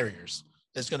carriers.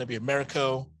 It's going to be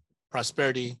Americo,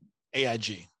 Prosperity,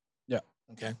 AIG. Yeah.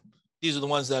 Okay. these are the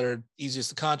ones that are easiest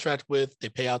to contract with. They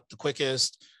pay out the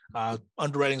quickest.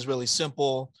 Underwriting is really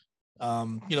simple.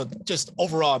 Just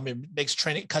overall, I mean,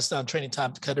 cuts down training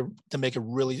time to make it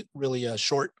really, really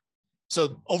short.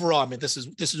 So overall, I mean, this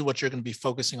is what you're going to be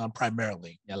focusing on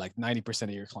primarily. Yeah, like 90%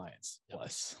 of your clients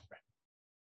plus.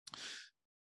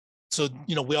 So,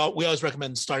 we always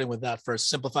recommend starting with that first.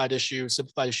 Simplified issues.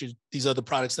 These are the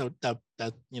products that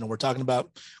we're talking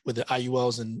about with the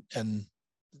IULs and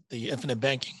the infinite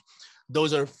banking.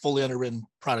 Those are fully underwritten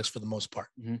products for the most part.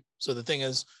 Mm-hmm. So the thing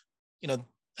is,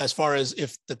 as far as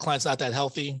if the client's not that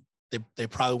healthy, they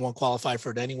probably won't qualify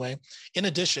for it anyway. In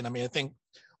addition, I mean, I think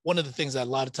one of the things that a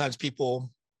lot of times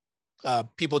people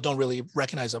don't really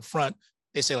recognize up front,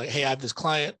 they say like, hey, I have this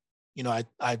client,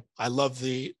 I love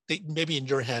maybe in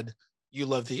your head, you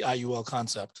love the IUL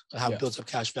concept, how it builds up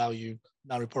cash value,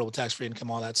 non-reportable tax-free income,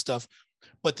 all that stuff.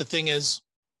 But the thing is,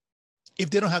 if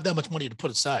they don't have that much money to put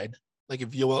aside, like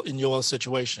if you're in your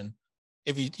situation,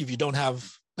 if you don't have,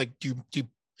 like, you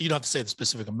don't have to say the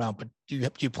specific amount, but do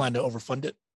you plan to overfund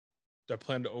it? Do I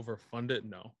plan to overfund it?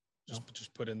 No.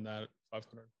 Just put in that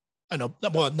 500. I know.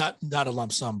 Well, not a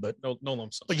lump sum, but no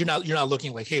lump sum. But you're not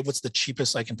looking like, hey, what's the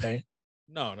cheapest I can pay?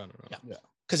 No. Yeah.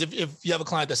 Because if you have a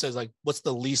client that says like, what's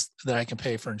the least that I can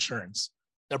pay for insurance?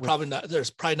 There's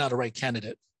probably not a right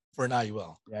candidate for an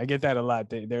IUL. Yeah, I get that a lot.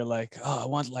 They're like, oh, I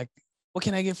want like, what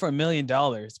can I get for $1 million?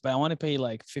 But I want to pay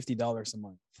like $50 a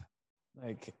month.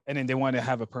 Like, and then they want to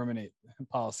have a permanent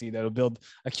policy that'll build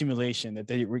accumulation that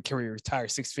they can retire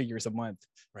 6 figures a month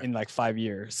in like 5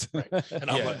 years. Right. And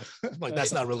I'm like,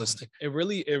 that's not realistic. It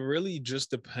really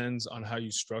just depends on how you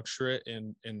structure it.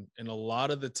 And a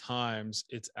lot of the times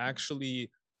it's actually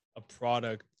a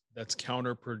product that's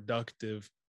counterproductive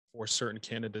for certain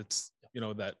candidates,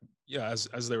 that,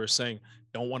 as they were saying,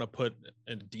 don't want to put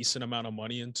a decent amount of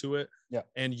money into it. Yeah.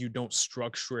 And you don't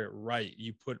structure it right.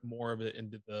 You put more of it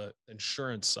into the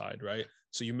insurance side, right?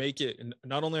 So you make it, and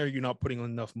not only are you not putting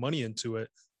enough money into it,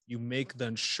 you make the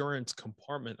insurance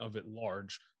compartment of it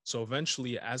large. So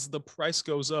eventually, as the price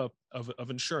goes up of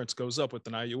insurance goes up with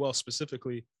an IUL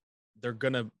specifically,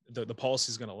 the policy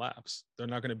is going to lapse. They're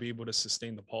not going to be able to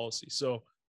sustain the policy. So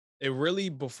it really,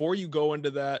 before you go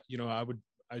into that,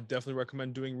 I definitely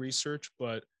recommend doing research,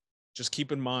 but just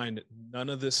keep in mind, none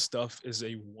of this stuff is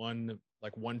a one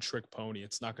trick pony.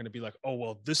 It's not going to be like, oh,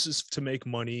 well, this is to make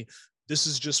money. This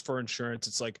is just for insurance.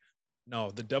 It's like,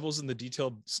 no, the devil's in the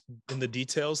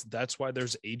details. That's why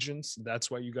there's agents. That's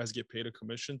why you guys get paid a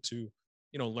commission to,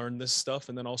 learn this stuff.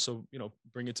 And then also,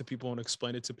 bring it to people and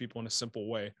explain it to people in a simple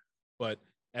way. But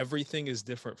everything is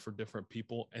different for different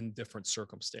people and different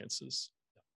circumstances.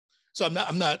 So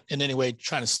I'm not in any way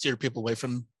trying to steer people away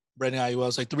from writing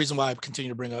IULs. Like, the reason why I continue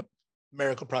to bring up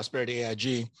American Prosperity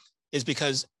AIG is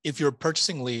because if you're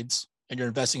purchasing leads and you're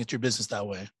investing into your business that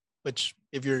way, which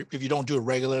if you don't do it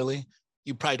regularly,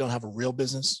 you probably don't have a real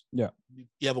business. Yeah.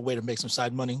 You have a way to make some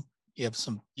side money. You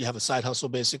have a side hustle,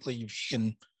 basically. You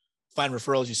can find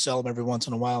referrals, you sell them every once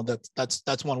in a while.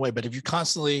 That's one way. But if you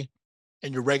constantly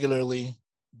and you're regularly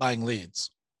buying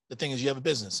leads, the thing is, you have a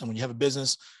business. And when you have a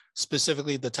business,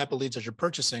 specifically the type of leads that you're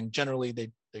purchasing, generally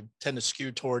they tend to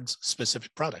skew towards specific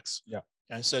products. Yeah.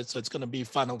 And so it's going to be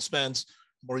final expense,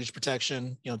 mortgage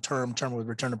protection, term with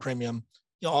return of premium,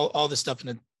 all this stuff.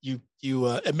 And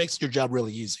it makes your job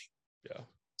really easy. Yeah.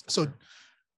 So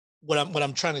what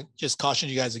I'm trying to just caution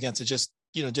you guys against is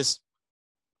just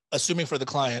assuming for the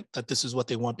client that this is what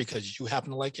they want because you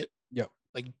happen to like it. Yeah.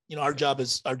 Like, our job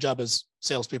as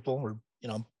salespeople or,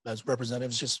 as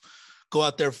representatives, just go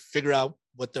out there, figure out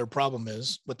what their problem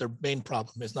is, what their main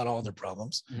problem is, not all their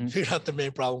problems. Mm-hmm. Figure out the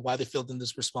main problem, why they filled in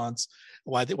this response,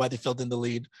 why they filled in the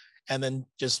lead, and then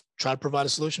just try to provide a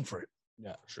solution for it.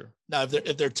 Yeah, sure. Now,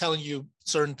 if they're telling you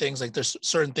certain things, like there's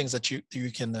certain things that you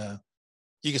can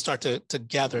start to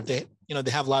gather. If they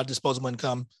have a lot of disposable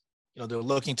income, they're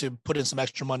looking to put in some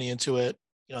extra money into it.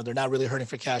 They're not really hurting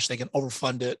for cash. They can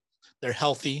overfund it. They're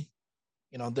healthy.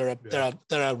 They're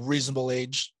a reasonable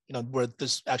age, where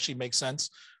this actually makes sense.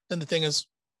 Then the thing is,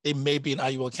 they may be an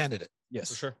IUL candidate. Yes,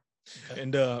 for sure. Okay.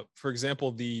 And for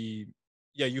example,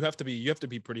 you have to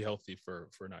be pretty healthy for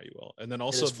an IUL. And then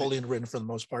also it's fully written for the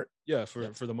most part. Yeah, for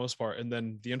the most part. And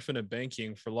then the infinite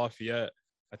banking for Lafayette,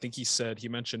 I think he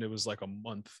mentioned it was like a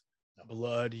month,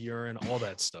 blood, urine, all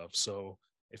that stuff. So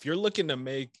if you're looking to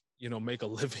make a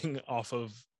living off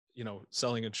of,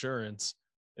 selling insurance,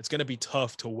 it's going to be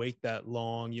tough to wait that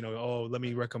long, let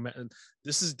me recommend.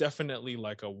 This is definitely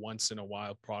like a once in a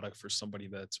while product for somebody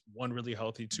that's, one, really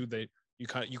healthy, two, you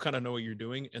kind of know what you're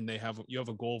doing, and you have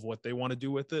a goal of what they want to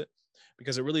do with it,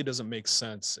 because it really doesn't make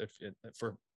sense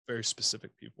very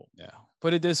specific people. Yeah.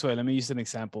 Put it this way. Let me use an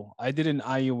example. I did an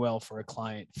IUL for a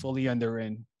client, fully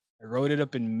underwritten. I wrote it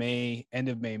up in May, end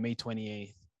of May, May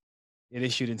 28th. It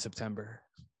issued in September.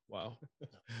 Wow.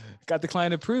 Got the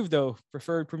client approved though.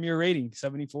 Preferred premier rating,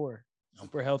 74.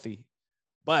 Super healthy.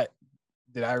 But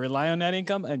did I rely on that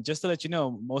income? And just to let you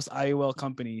know, most IUL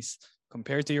companies,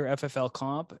 compared to your FFL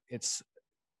comp, it's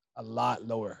a lot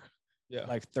lower. Yeah.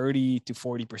 Like 30 to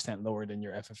 40% lower than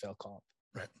your FFL comp.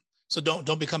 Right. So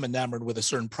don't become enamored with a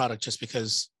certain product just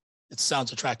because it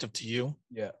sounds attractive to you.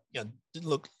 Yeah. Yeah.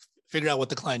 Look, figure out what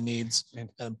the client needs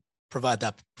and provide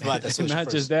that solution. Not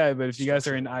first. just that, but if you guys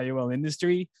are in IUL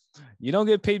industry, you don't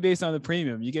get paid based on the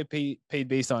premium. You get paid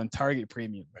based on target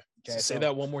premium. Right. Okay. Say So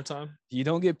that one more time. you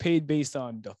don't get paid based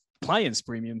on the client's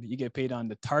premium. You get paid on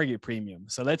the target premium.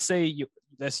 So let's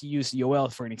use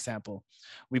Yoel for an example.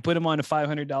 We put him on a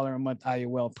 $500 a month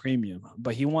IUL premium,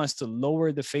 but he wants to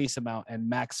lower the face amount and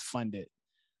max fund it.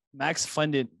 Max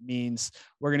funded means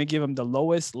we're going to give him the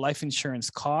lowest life insurance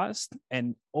cost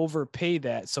and overpay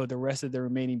that. So the rest of the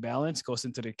remaining balance goes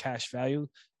into the cash value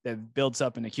that builds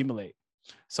up and accumulate.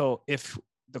 So if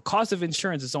the cost of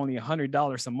insurance is only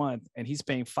 $100 a month and he's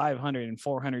paying $500 and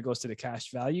 $400 goes to the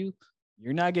cash value,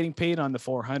 you're not getting paid on the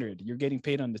 $400. You're getting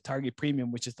paid on the target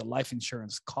premium, which is the life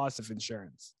insurance cost of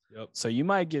insurance. Yep. So you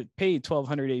might get paid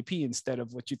 1,200 AP instead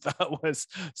of what you thought was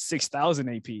 6,000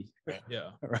 AP. Yeah.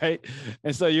 Right.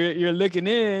 And so you're looking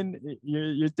in,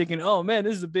 you're thinking, oh man,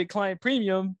 this is a big client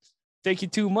premium. Take you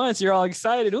 2 months, you're all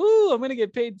excited. Ooh, I'm gonna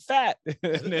get paid fat.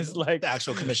 And it's like The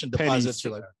actual commission pennies. deposits.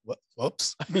 You're like,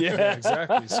 whoops. yeah,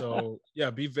 Exactly. So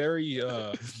yeah, be very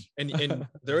and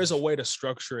there is a way to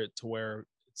structure it to where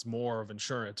it's more of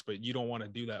insurance, but you don't want to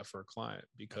do that for a client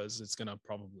because it's gonna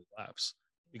probably lapse.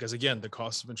 Because again, the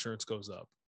cost of insurance goes up.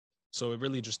 So it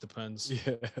really just depends.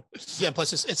 yeah. Yeah.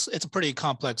 Plus, it's a pretty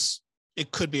complex.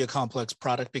 It could be a complex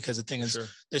product because the thing is, Sure.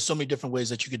 there's so many different ways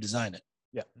that you could design it.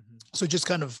 Mhm. So just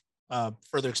kind of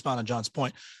further expound on John's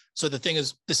point. So the thing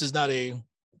is, this is not a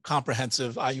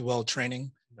comprehensive IUL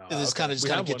training. No, This is okay. kind of just We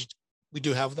kind have of one. get. We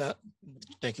do have that.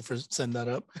 Thank you for sending that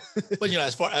up. But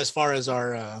as far as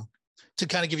our to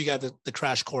kind of give you guys the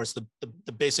crash course,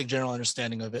 the basic general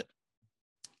understanding of it.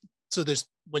 So there's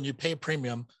when you pay a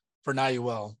premium for an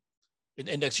IUL, an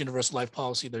index universal life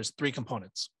policy, there's 3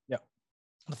 components. Yeah.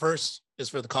 The first is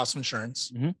for the cost of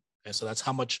insurance. Mhm. Okay, so that's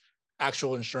how much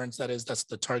actual insurance that is. That's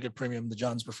the target premium that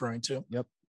John's referring to. Yep.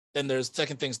 Then there's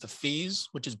second things, the fees,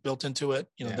 which is built into it.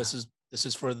 Yeah. This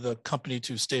is for the company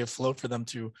to stay afloat, for them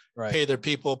to Right. pay their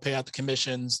people, pay out the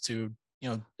commissions, to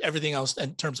everything else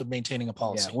in terms of maintaining a Yeah.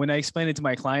 policy. When I explain it to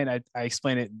my client, I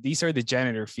explain it. These are the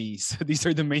janitor fees. These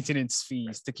are the maintenance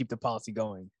fees to keep the policy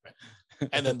going.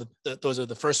 And then those are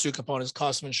the first 2 components: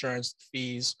 cost of insurance,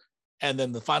 fees, and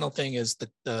then the final thing is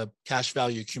the cash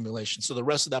value accumulation. So the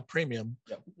rest of that premium,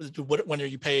 when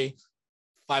you pay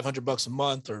 $500 a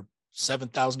month or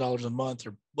 $7,000 a month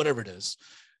or whatever it is,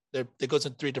 it goes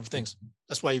into 3 different things.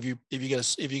 That's why if you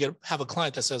have a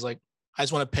client that says like, I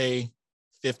just want to pay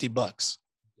 $50.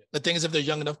 The thing is, if they're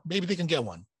young enough, maybe they can get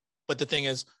one. But the thing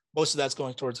is, most of that's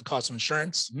going towards the cost of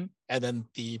insurance, Mhm. and then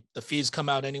the fees come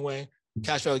out anyway.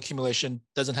 Cash value accumulation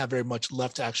doesn't have very much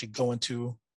left to actually go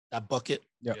into that bucket.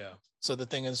 Yep. Yeah. So the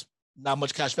thing is, not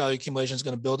much cash value accumulation is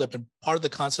going to build up. And part of the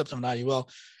concept of an IUL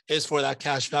is for that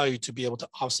cash value to be able to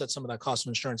offset some of that cost of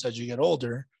insurance as you get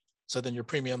older. So then your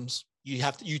premiums,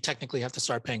 you technically have to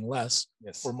start paying less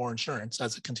Yes. for more insurance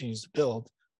as it continues to build.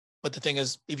 But the thing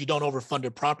is, if you don't overfund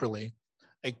it properly,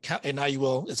 an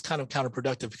IUL is kind of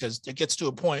counterproductive because it gets to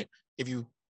a point, if you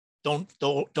don't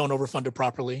overfund it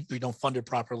properly, if you don't fund it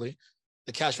properly,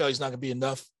 the cash value is not going to be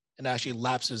enough and actually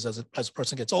lapses as a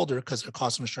person gets older because their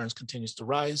cost of insurance continues to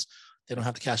rise. They don't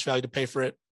have the cash value to pay for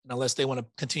it. And unless they want to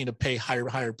continue to pay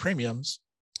higher premiums,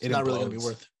 it's not really going to be implodes.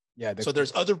 worth it. Yeah. So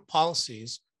there's other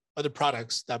policies, other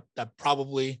products that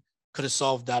probably could have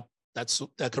solved that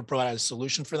could provide a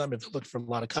solution for them. If they're looking for a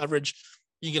lot of coverage,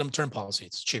 you can get them term policy.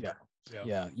 It's cheaper.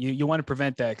 Yeah, you want to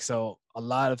prevent that. So a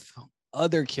lot of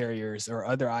other carriers or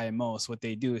other IMOs, what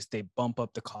they do is they bump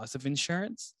up the cost of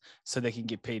insurance so they can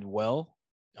get paid well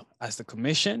as the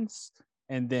commissions.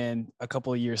 And then a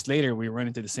couple of years later, we run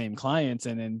into the same clients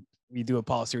and then we do a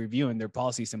policy review and their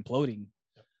policy's imploding.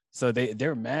 So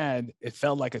they're mad. It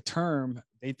felt like a term.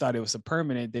 They thought it was a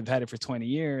permanent. They've had it for 20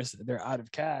 years. They're out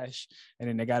of cash and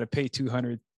then they got to pay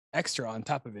 $200 extra on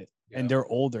top of it. And they're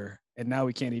older. And now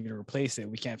we can't even replace it.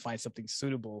 We can't find something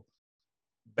suitable,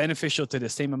 beneficial to the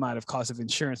same amount of cost of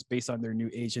insurance based on their new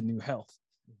age and new health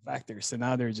factors. So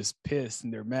now they're just pissed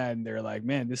and they're mad and they're like,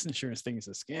 man, this insurance thing is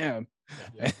a scam.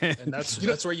 Yeah. And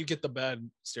that's where you get the bad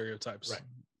stereotypes. Right.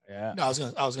 Yeah. No, I was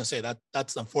gonna say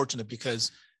that's unfortunate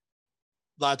because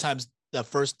lot of times the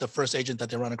first agent that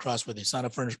they run across where they sign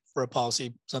up for a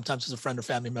policy, sometimes it's a friend or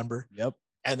family member. Yep.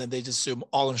 And then they just assume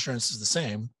all insurance is the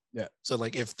same. Yeah. So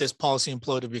like if this policy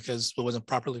imploded because it wasn't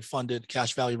properly funded,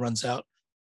 cash value runs out,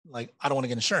 like I don't want to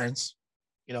get insurance,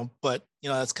 but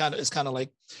it's kind of like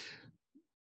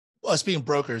us being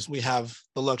brokers, we have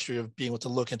the luxury of being able to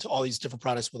look into all these different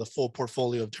products with a full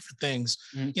portfolio of different things.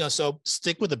 So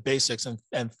stick with the basics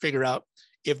and figure out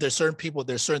if there's certain people,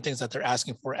 there's certain things that they're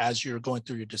asking for as you're going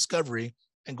through your discovery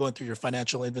and going through your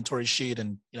financial inventory sheet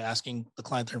and asking the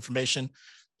client their information.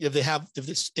 If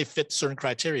they fit certain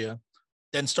criteria,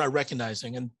 then start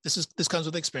recognizing. And this comes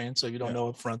with experience. So you don't know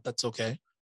up front, that's okay.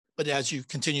 But as you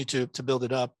continue to build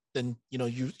it up, then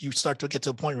you start to get to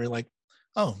a point where you're like,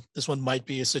 oh, this one might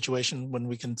be a situation when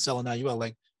we can sell an IUL.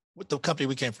 Like with the company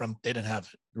we came from, they didn't have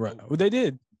it. Right. Well, they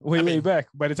did way back.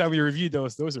 By the time we reviewed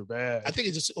those are bad. I think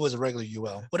it was a regular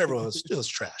UL. Whatever it was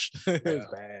trash. It was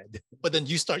bad. But then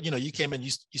you start, you came in,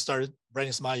 you started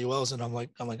writing some IULs, and I'm like,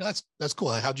 that's cool.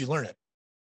 How'd you learn it?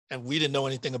 And we didn't know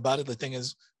anything about it. The thing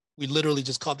is, we literally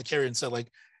just called the carrier and said like,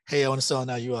 hey, I want to sell an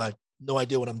IUL. I have no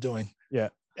idea what I'm doing. Yeah.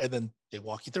 And then they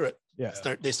walk you through it. Yeah.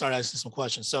 They start asking some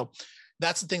questions. So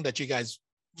that's the thing that you guys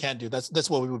can do. That's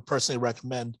what we would personally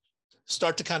recommend.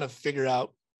 Start to kind of figure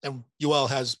out, and UL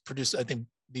has produced, I think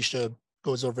Misha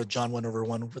goes over, John went over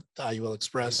one with the IUL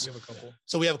Express. We have a couple.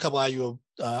 So we have a couple IUL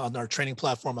on our training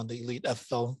platform on the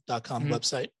eliteffl.com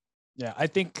website. Yeah, I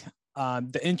think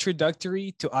the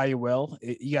introductory to IUL,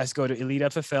 you guys go to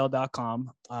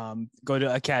eliteffl.com, go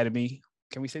to Academy.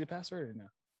 Can we say the password or no?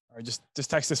 Or just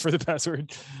text us for the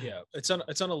password. Yeah, it's on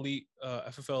Elite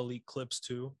FFL Elite Clips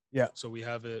too. Yeah. So we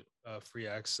have it free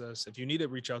access. If you need it,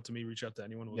 reach out to me. Reach out to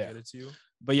anyone. We'll get it to you.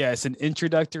 But yeah, it's an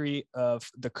introductory of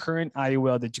the current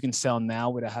IUL that you can sell now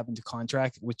without having to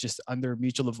contract, which is under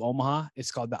Mutual of Omaha.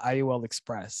 It's called the IUL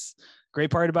Express. Great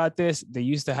part about this, they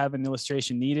used to have an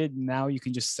illustration needed. Now you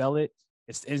can just sell it.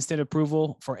 It's instant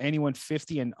approval for anyone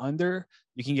 50 and under.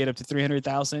 You can get up to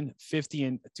 300,000, 50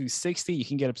 and to 60, you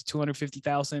can get up to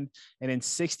 250,000, and then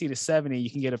 60 to 70, you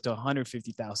can get up to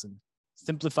 150,000.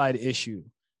 Simplified issue.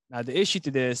 Now the issue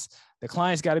to this, the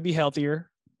client's got to be healthier,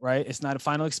 right? It's not a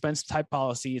final expense type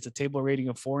policy. It's a table rating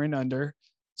of 4 and under.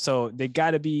 So they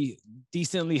got to be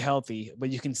decently healthy,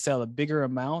 but you can sell a bigger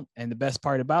amount. And the best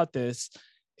part about this,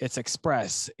 it's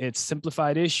express. It's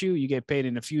simplified issue. You get paid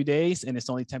in a few days, and it's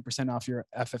only 10% off your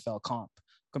FFL comp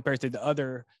compared to the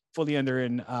other fully under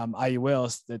in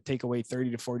IULs that take away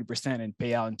 30 to 40% and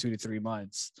pay out in 2 to 3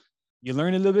 months. You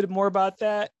learn a little bit more about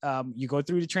that. You go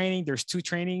through the training. There's 2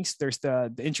 trainings. There's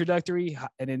the introductory,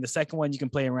 and then the second one you can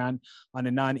play around on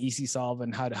a non-easy solve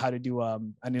and how to do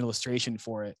an illustration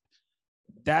for it.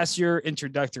 That's your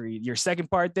introductory. Your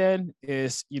second part then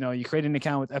is, you create an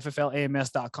account with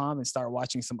fflams.com and start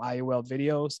watching some IUL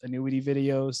videos, annuity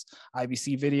videos,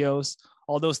 IBC videos.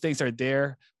 All those things are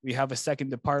there. We have a second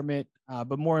department.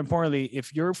 But more importantly,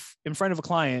 if you're in front of a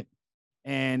client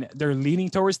and they're leaning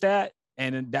towards that,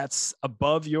 and that's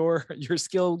above your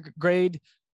skill grade,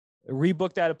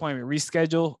 rebook that appointment,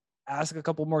 reschedule, ask a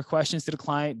couple more questions to the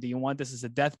client. Do you want this as a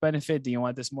death benefit? Do you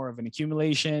want this more of an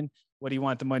accumulation? What do you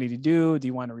want the money to do? Do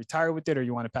you want to retire with it, or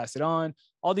you want to pass it on?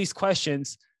 All these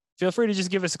questions, feel free to just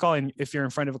give us a call if you're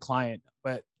in front of a client.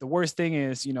 But the worst thing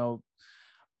is,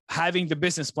 having the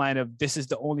business plan of this is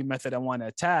the only method I want to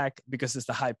attack because it's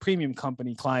the high premium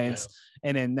company clients. Yeah.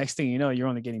 And then next thing you know, you're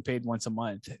only getting paid once a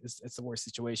month. It's the worst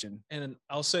situation. And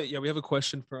I'll say, we have a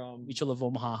question from Mutual of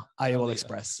Omaha, IUL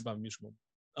Express. About Mutual.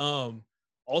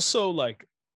 Also, like,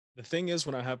 the thing is,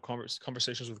 when I have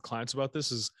conversations with clients about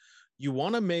this, is you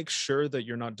want to make sure that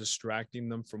you're not distracting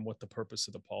them from what the purpose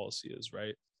of the policy is,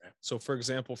 right? So, for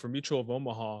example, for Mutual of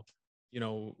Omaha,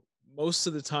 most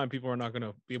of the time people are not going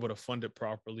to be able to fund it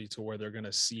properly to where they're going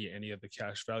to see any of the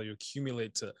cash value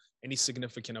accumulate to any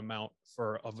significant amount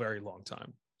for a very long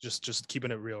time. Just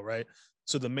keeping it real, right?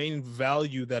 So the main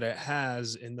value that it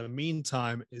has in the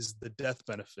meantime is the death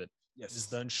benefit. Yes. Is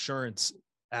the insurance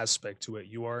aspect to it.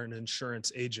 You are an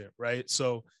insurance agent, right?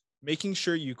 So making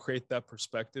sure you create that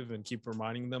perspective and keep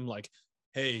reminding them like,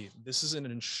 hey, this is an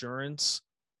insurance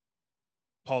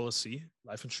policy,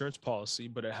 life insurance policy,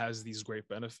 but it has these great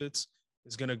benefits,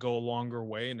 is going to go a longer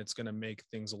way, and it's going to make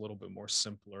things a little bit more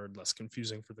simpler and less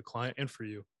confusing for the client and for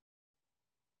you.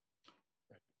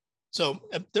 So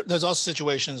there's also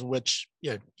situations which,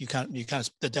 you kind of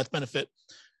the death benefit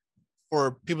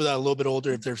for people that are a little bit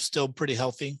older, if they're still pretty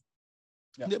healthy.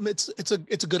 Yeah. It's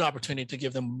a good opportunity to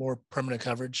give them more permanent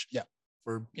coverage. Yeah.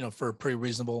 For pretty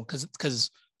reasonable,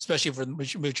 because especially for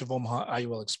Mutual of Omaha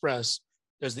IUL Express,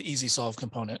 there's the easy solve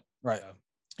component. Right.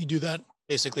 You do that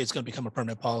basically it's going to become a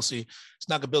permanent policy. It's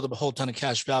not going to build up a whole ton of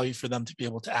cash value for them to be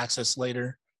able to access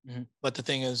later. But the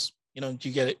thing is, you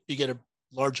get a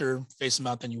larger face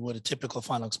amount than you would a typical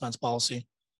final expense policy.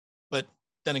 But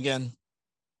then again,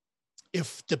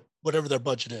 if whatever their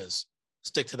budget is,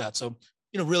 stick to that. So,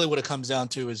 really what it comes down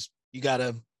to is you got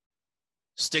to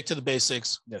stick to the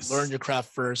basics, learn your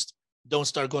craft first. Don't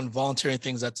start going volunteering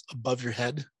things that's above your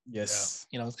head. Yes.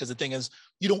 Because the thing is,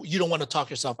 you don't want to talk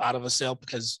yourself out of a sale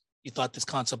because you thought this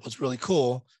concept was really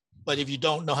cool. But if you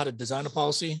don't know how to design a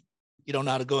policy, you don't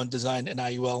know how to go and design an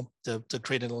IUL to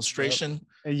create an illustration. Yep.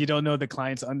 And you don't know the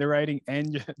client's underwriting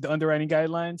and the underwriting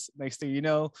guidelines. Next thing you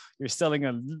know, you're selling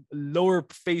a lower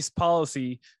face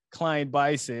policy. Client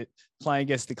buys it, client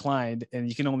gets declined, and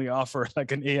you can only offer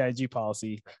like an AIG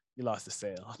policy. You lost the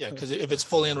sale. Yeah, because if it's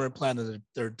fully underwritten plan and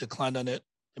they're declined on it,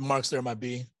 it marks their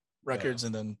MIB records,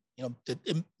 and then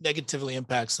it negatively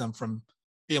impacts them from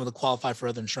being able to qualify for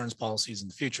other insurance policies in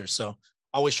the future. So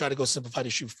always try to go simplified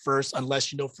issue first,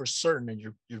 unless you know for certain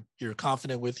and you're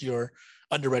confident with your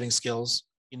underwriting skills.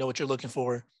 You know what you're looking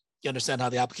for. You understand how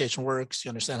the application works. You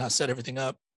understand how to set everything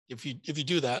up. If you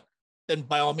do that, then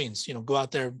by all means, go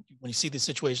out there when you see these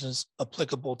situations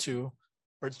applicable to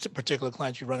particular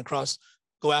clients you run across,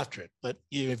 go after it. But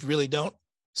if you really don't,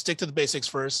 stick to the basics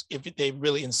first. If they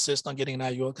really insist on getting an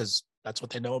IUL because that's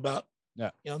what they know about,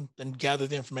 then gather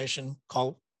the information,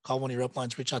 call one of your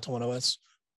uplines, reach out to one of us,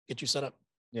 get you set up.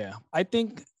 Yeah, I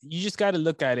think you just got to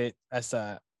look at it as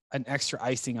an extra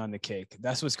icing on the cake.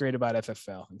 That's what's great about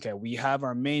FFL. Okay, we have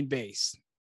our main base,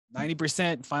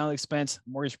 90% final expense,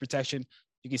 mortgage protection.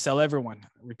 You can sell everyone,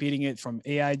 repeating it from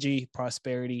AIG,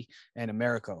 Prosperity, and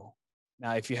Americo.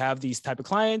 Now, if you have these type of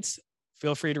clients,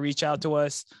 feel free to reach out to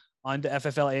us on the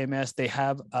FFL AMS. They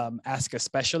have Ask a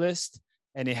Specialist,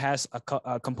 and it has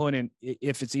a component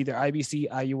if it's either IBC,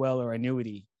 IUL, or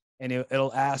annuity, and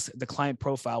it'll ask the client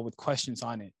profile with questions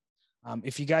on it.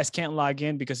 If you guys can't log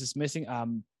in because it's missing,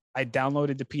 I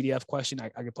downloaded the PDF question. I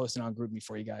can post it on GroupMe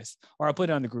for you guys, or I'll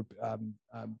put it on the group,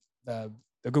 the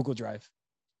Google Drive.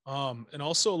 And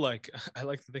also, like, I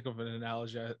like to think of an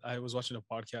analogy. I was watching a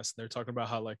podcast and they're talking about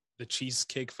how like the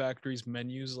Cheesecake Factory's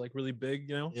menu is like really big,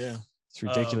 Yeah, it's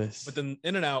ridiculous. But then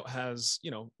In-N-Out has,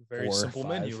 very 4 or simple 5.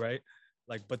 menu, right?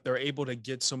 Like, but they're able to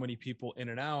get so many people in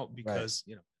and out because,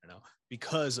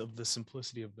 because of the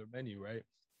simplicity of their menu, right?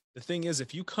 The thing is,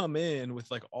 if you come in with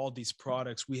like all these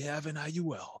products, we have an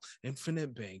IUL,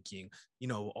 infinite banking,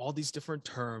 all these different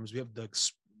terms. We have the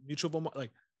mutual,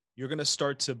 like, you're going to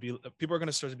start to be, people are going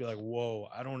to start to be like, whoa,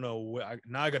 I don't know.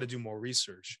 Now I got to do more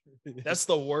research. That's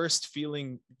the worst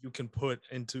feeling you can put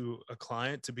into a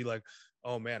client, to be like,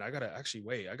 oh man, I got to actually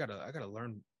wait. I got to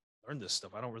learn this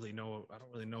stuff. I don't really know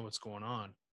what's going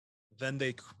on. Then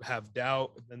they have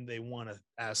doubt. Then they want to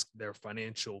ask their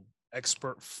financial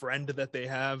expert friend that they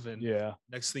have. And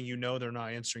next thing you know, they're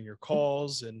not answering your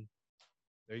calls. And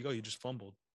there you go. You just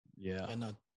fumbled. Yeah.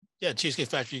 And Cheesecake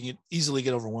Factory, you can easily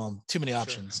get overwhelmed. Too many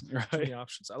options. Right. Too many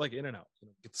options. I like In-N-Out.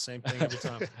 Get the same thing every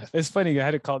time. It's funny. I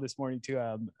had a call this morning too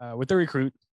with the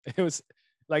recruit. It was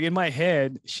like in my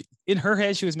head, in her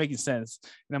head, she was making sense.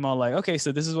 And I'm all like, okay,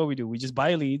 so this is what we do. We just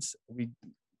buy leads, we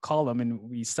call them and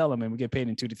we sell them and we get paid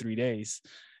in 2 to 3 days.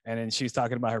 And then she was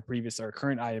talking about her previous or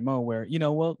current IMO where,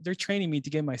 well, they're training me to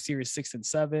get my series 6 and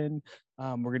 7.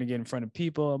 We're going to get in front of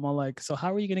people. I'm all like, so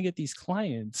how are you going to get these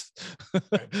clients?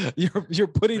 you're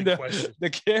putting the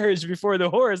carriage before the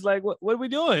horse. Like, what are we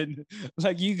doing?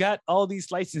 Like, you got all these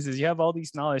licenses, you have all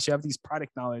these knowledge, you have these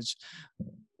product knowledge.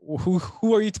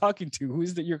 Who are you talking to?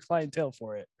 Who's your clientele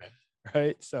for it?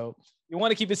 Right. So you want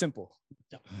to keep it simple.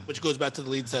 Yeah. Which goes back to the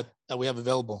leads that we have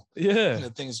available. Yeah. And the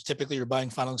thing is, typically you're buying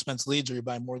final expense leads or you're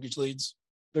buying mortgage leads.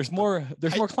 There's more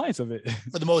clients of it.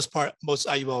 For the most part, most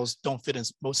IULs don't fit in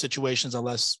most situations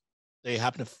unless they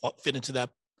happen to fit into that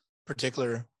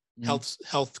particular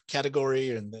health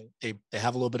category and they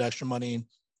have a little bit extra money.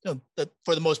 That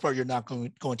for the most part, you're not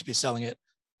going to be selling it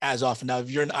as often. Now,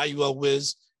 if you're an IUL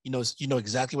whiz, you know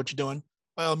exactly what you're doing,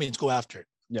 by all means, go after it.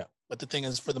 Yeah. But the thing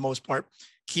is, for the most part,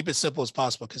 keep it simple as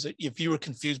possible. Because if you were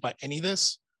confused by any of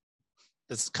this,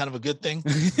 that's kind of a good thing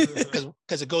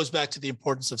because it goes back to the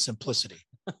importance of simplicity.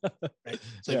 Right.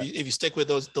 So if you stick with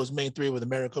those main 3 with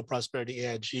Americo, Prosperity,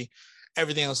 AIG,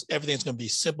 everything's going to be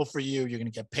simple for you. You're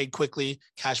going to get paid quickly.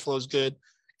 Cash flow is good.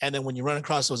 And then when you run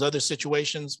across those other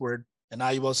situations where an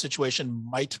IUL situation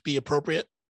might be appropriate,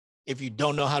 if you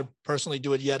don't know how to personally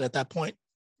do it yet at that point,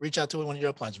 reach out to one of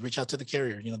your uplines, reach out to the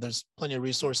carrier. There's plenty of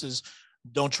resources.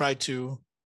 Don't try to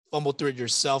fumble through it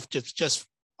yourself just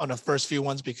on the first few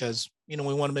ones, because, we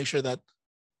want to make sure that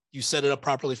you set it up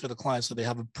properly for the client so they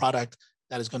have a product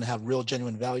that is going to have real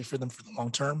genuine value for them for the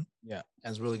long term. Yeah.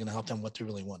 And is really going to help them what they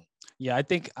really want. Yeah, I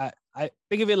think I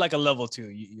think of it like a level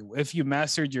 2. If you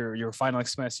mastered your final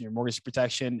expense and your mortgage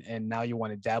protection, and now you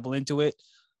want to dabble into it,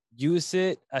 use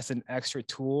it as an extra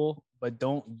tool, but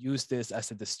don't use this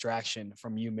as a distraction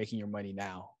from you making your money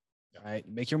now. Right?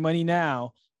 Make your money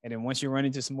now, and then once you run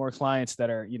into some more clients that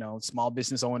are, small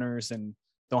business owners and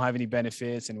don't have any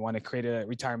benefits and want to create a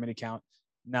retirement account,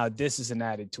 now this is an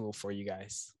added tool for you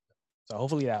guys. So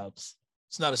hopefully that helps.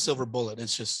 It's not a silver bullet.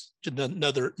 It's just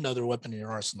another weapon in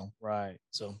your arsenal. Right.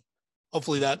 So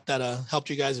hopefully that helped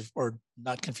you guys or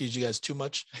not confused you guys too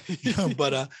much.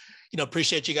 But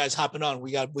appreciate you guys hopping on.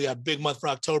 We got a big month for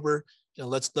October.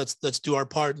 Let's do our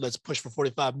part. Let's push for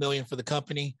 45 million for the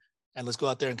company, and let's go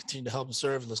out there and continue to help and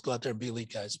serve. And let's go out there and be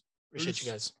elite, guys. Appreciate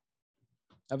you guys.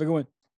 Have a good one.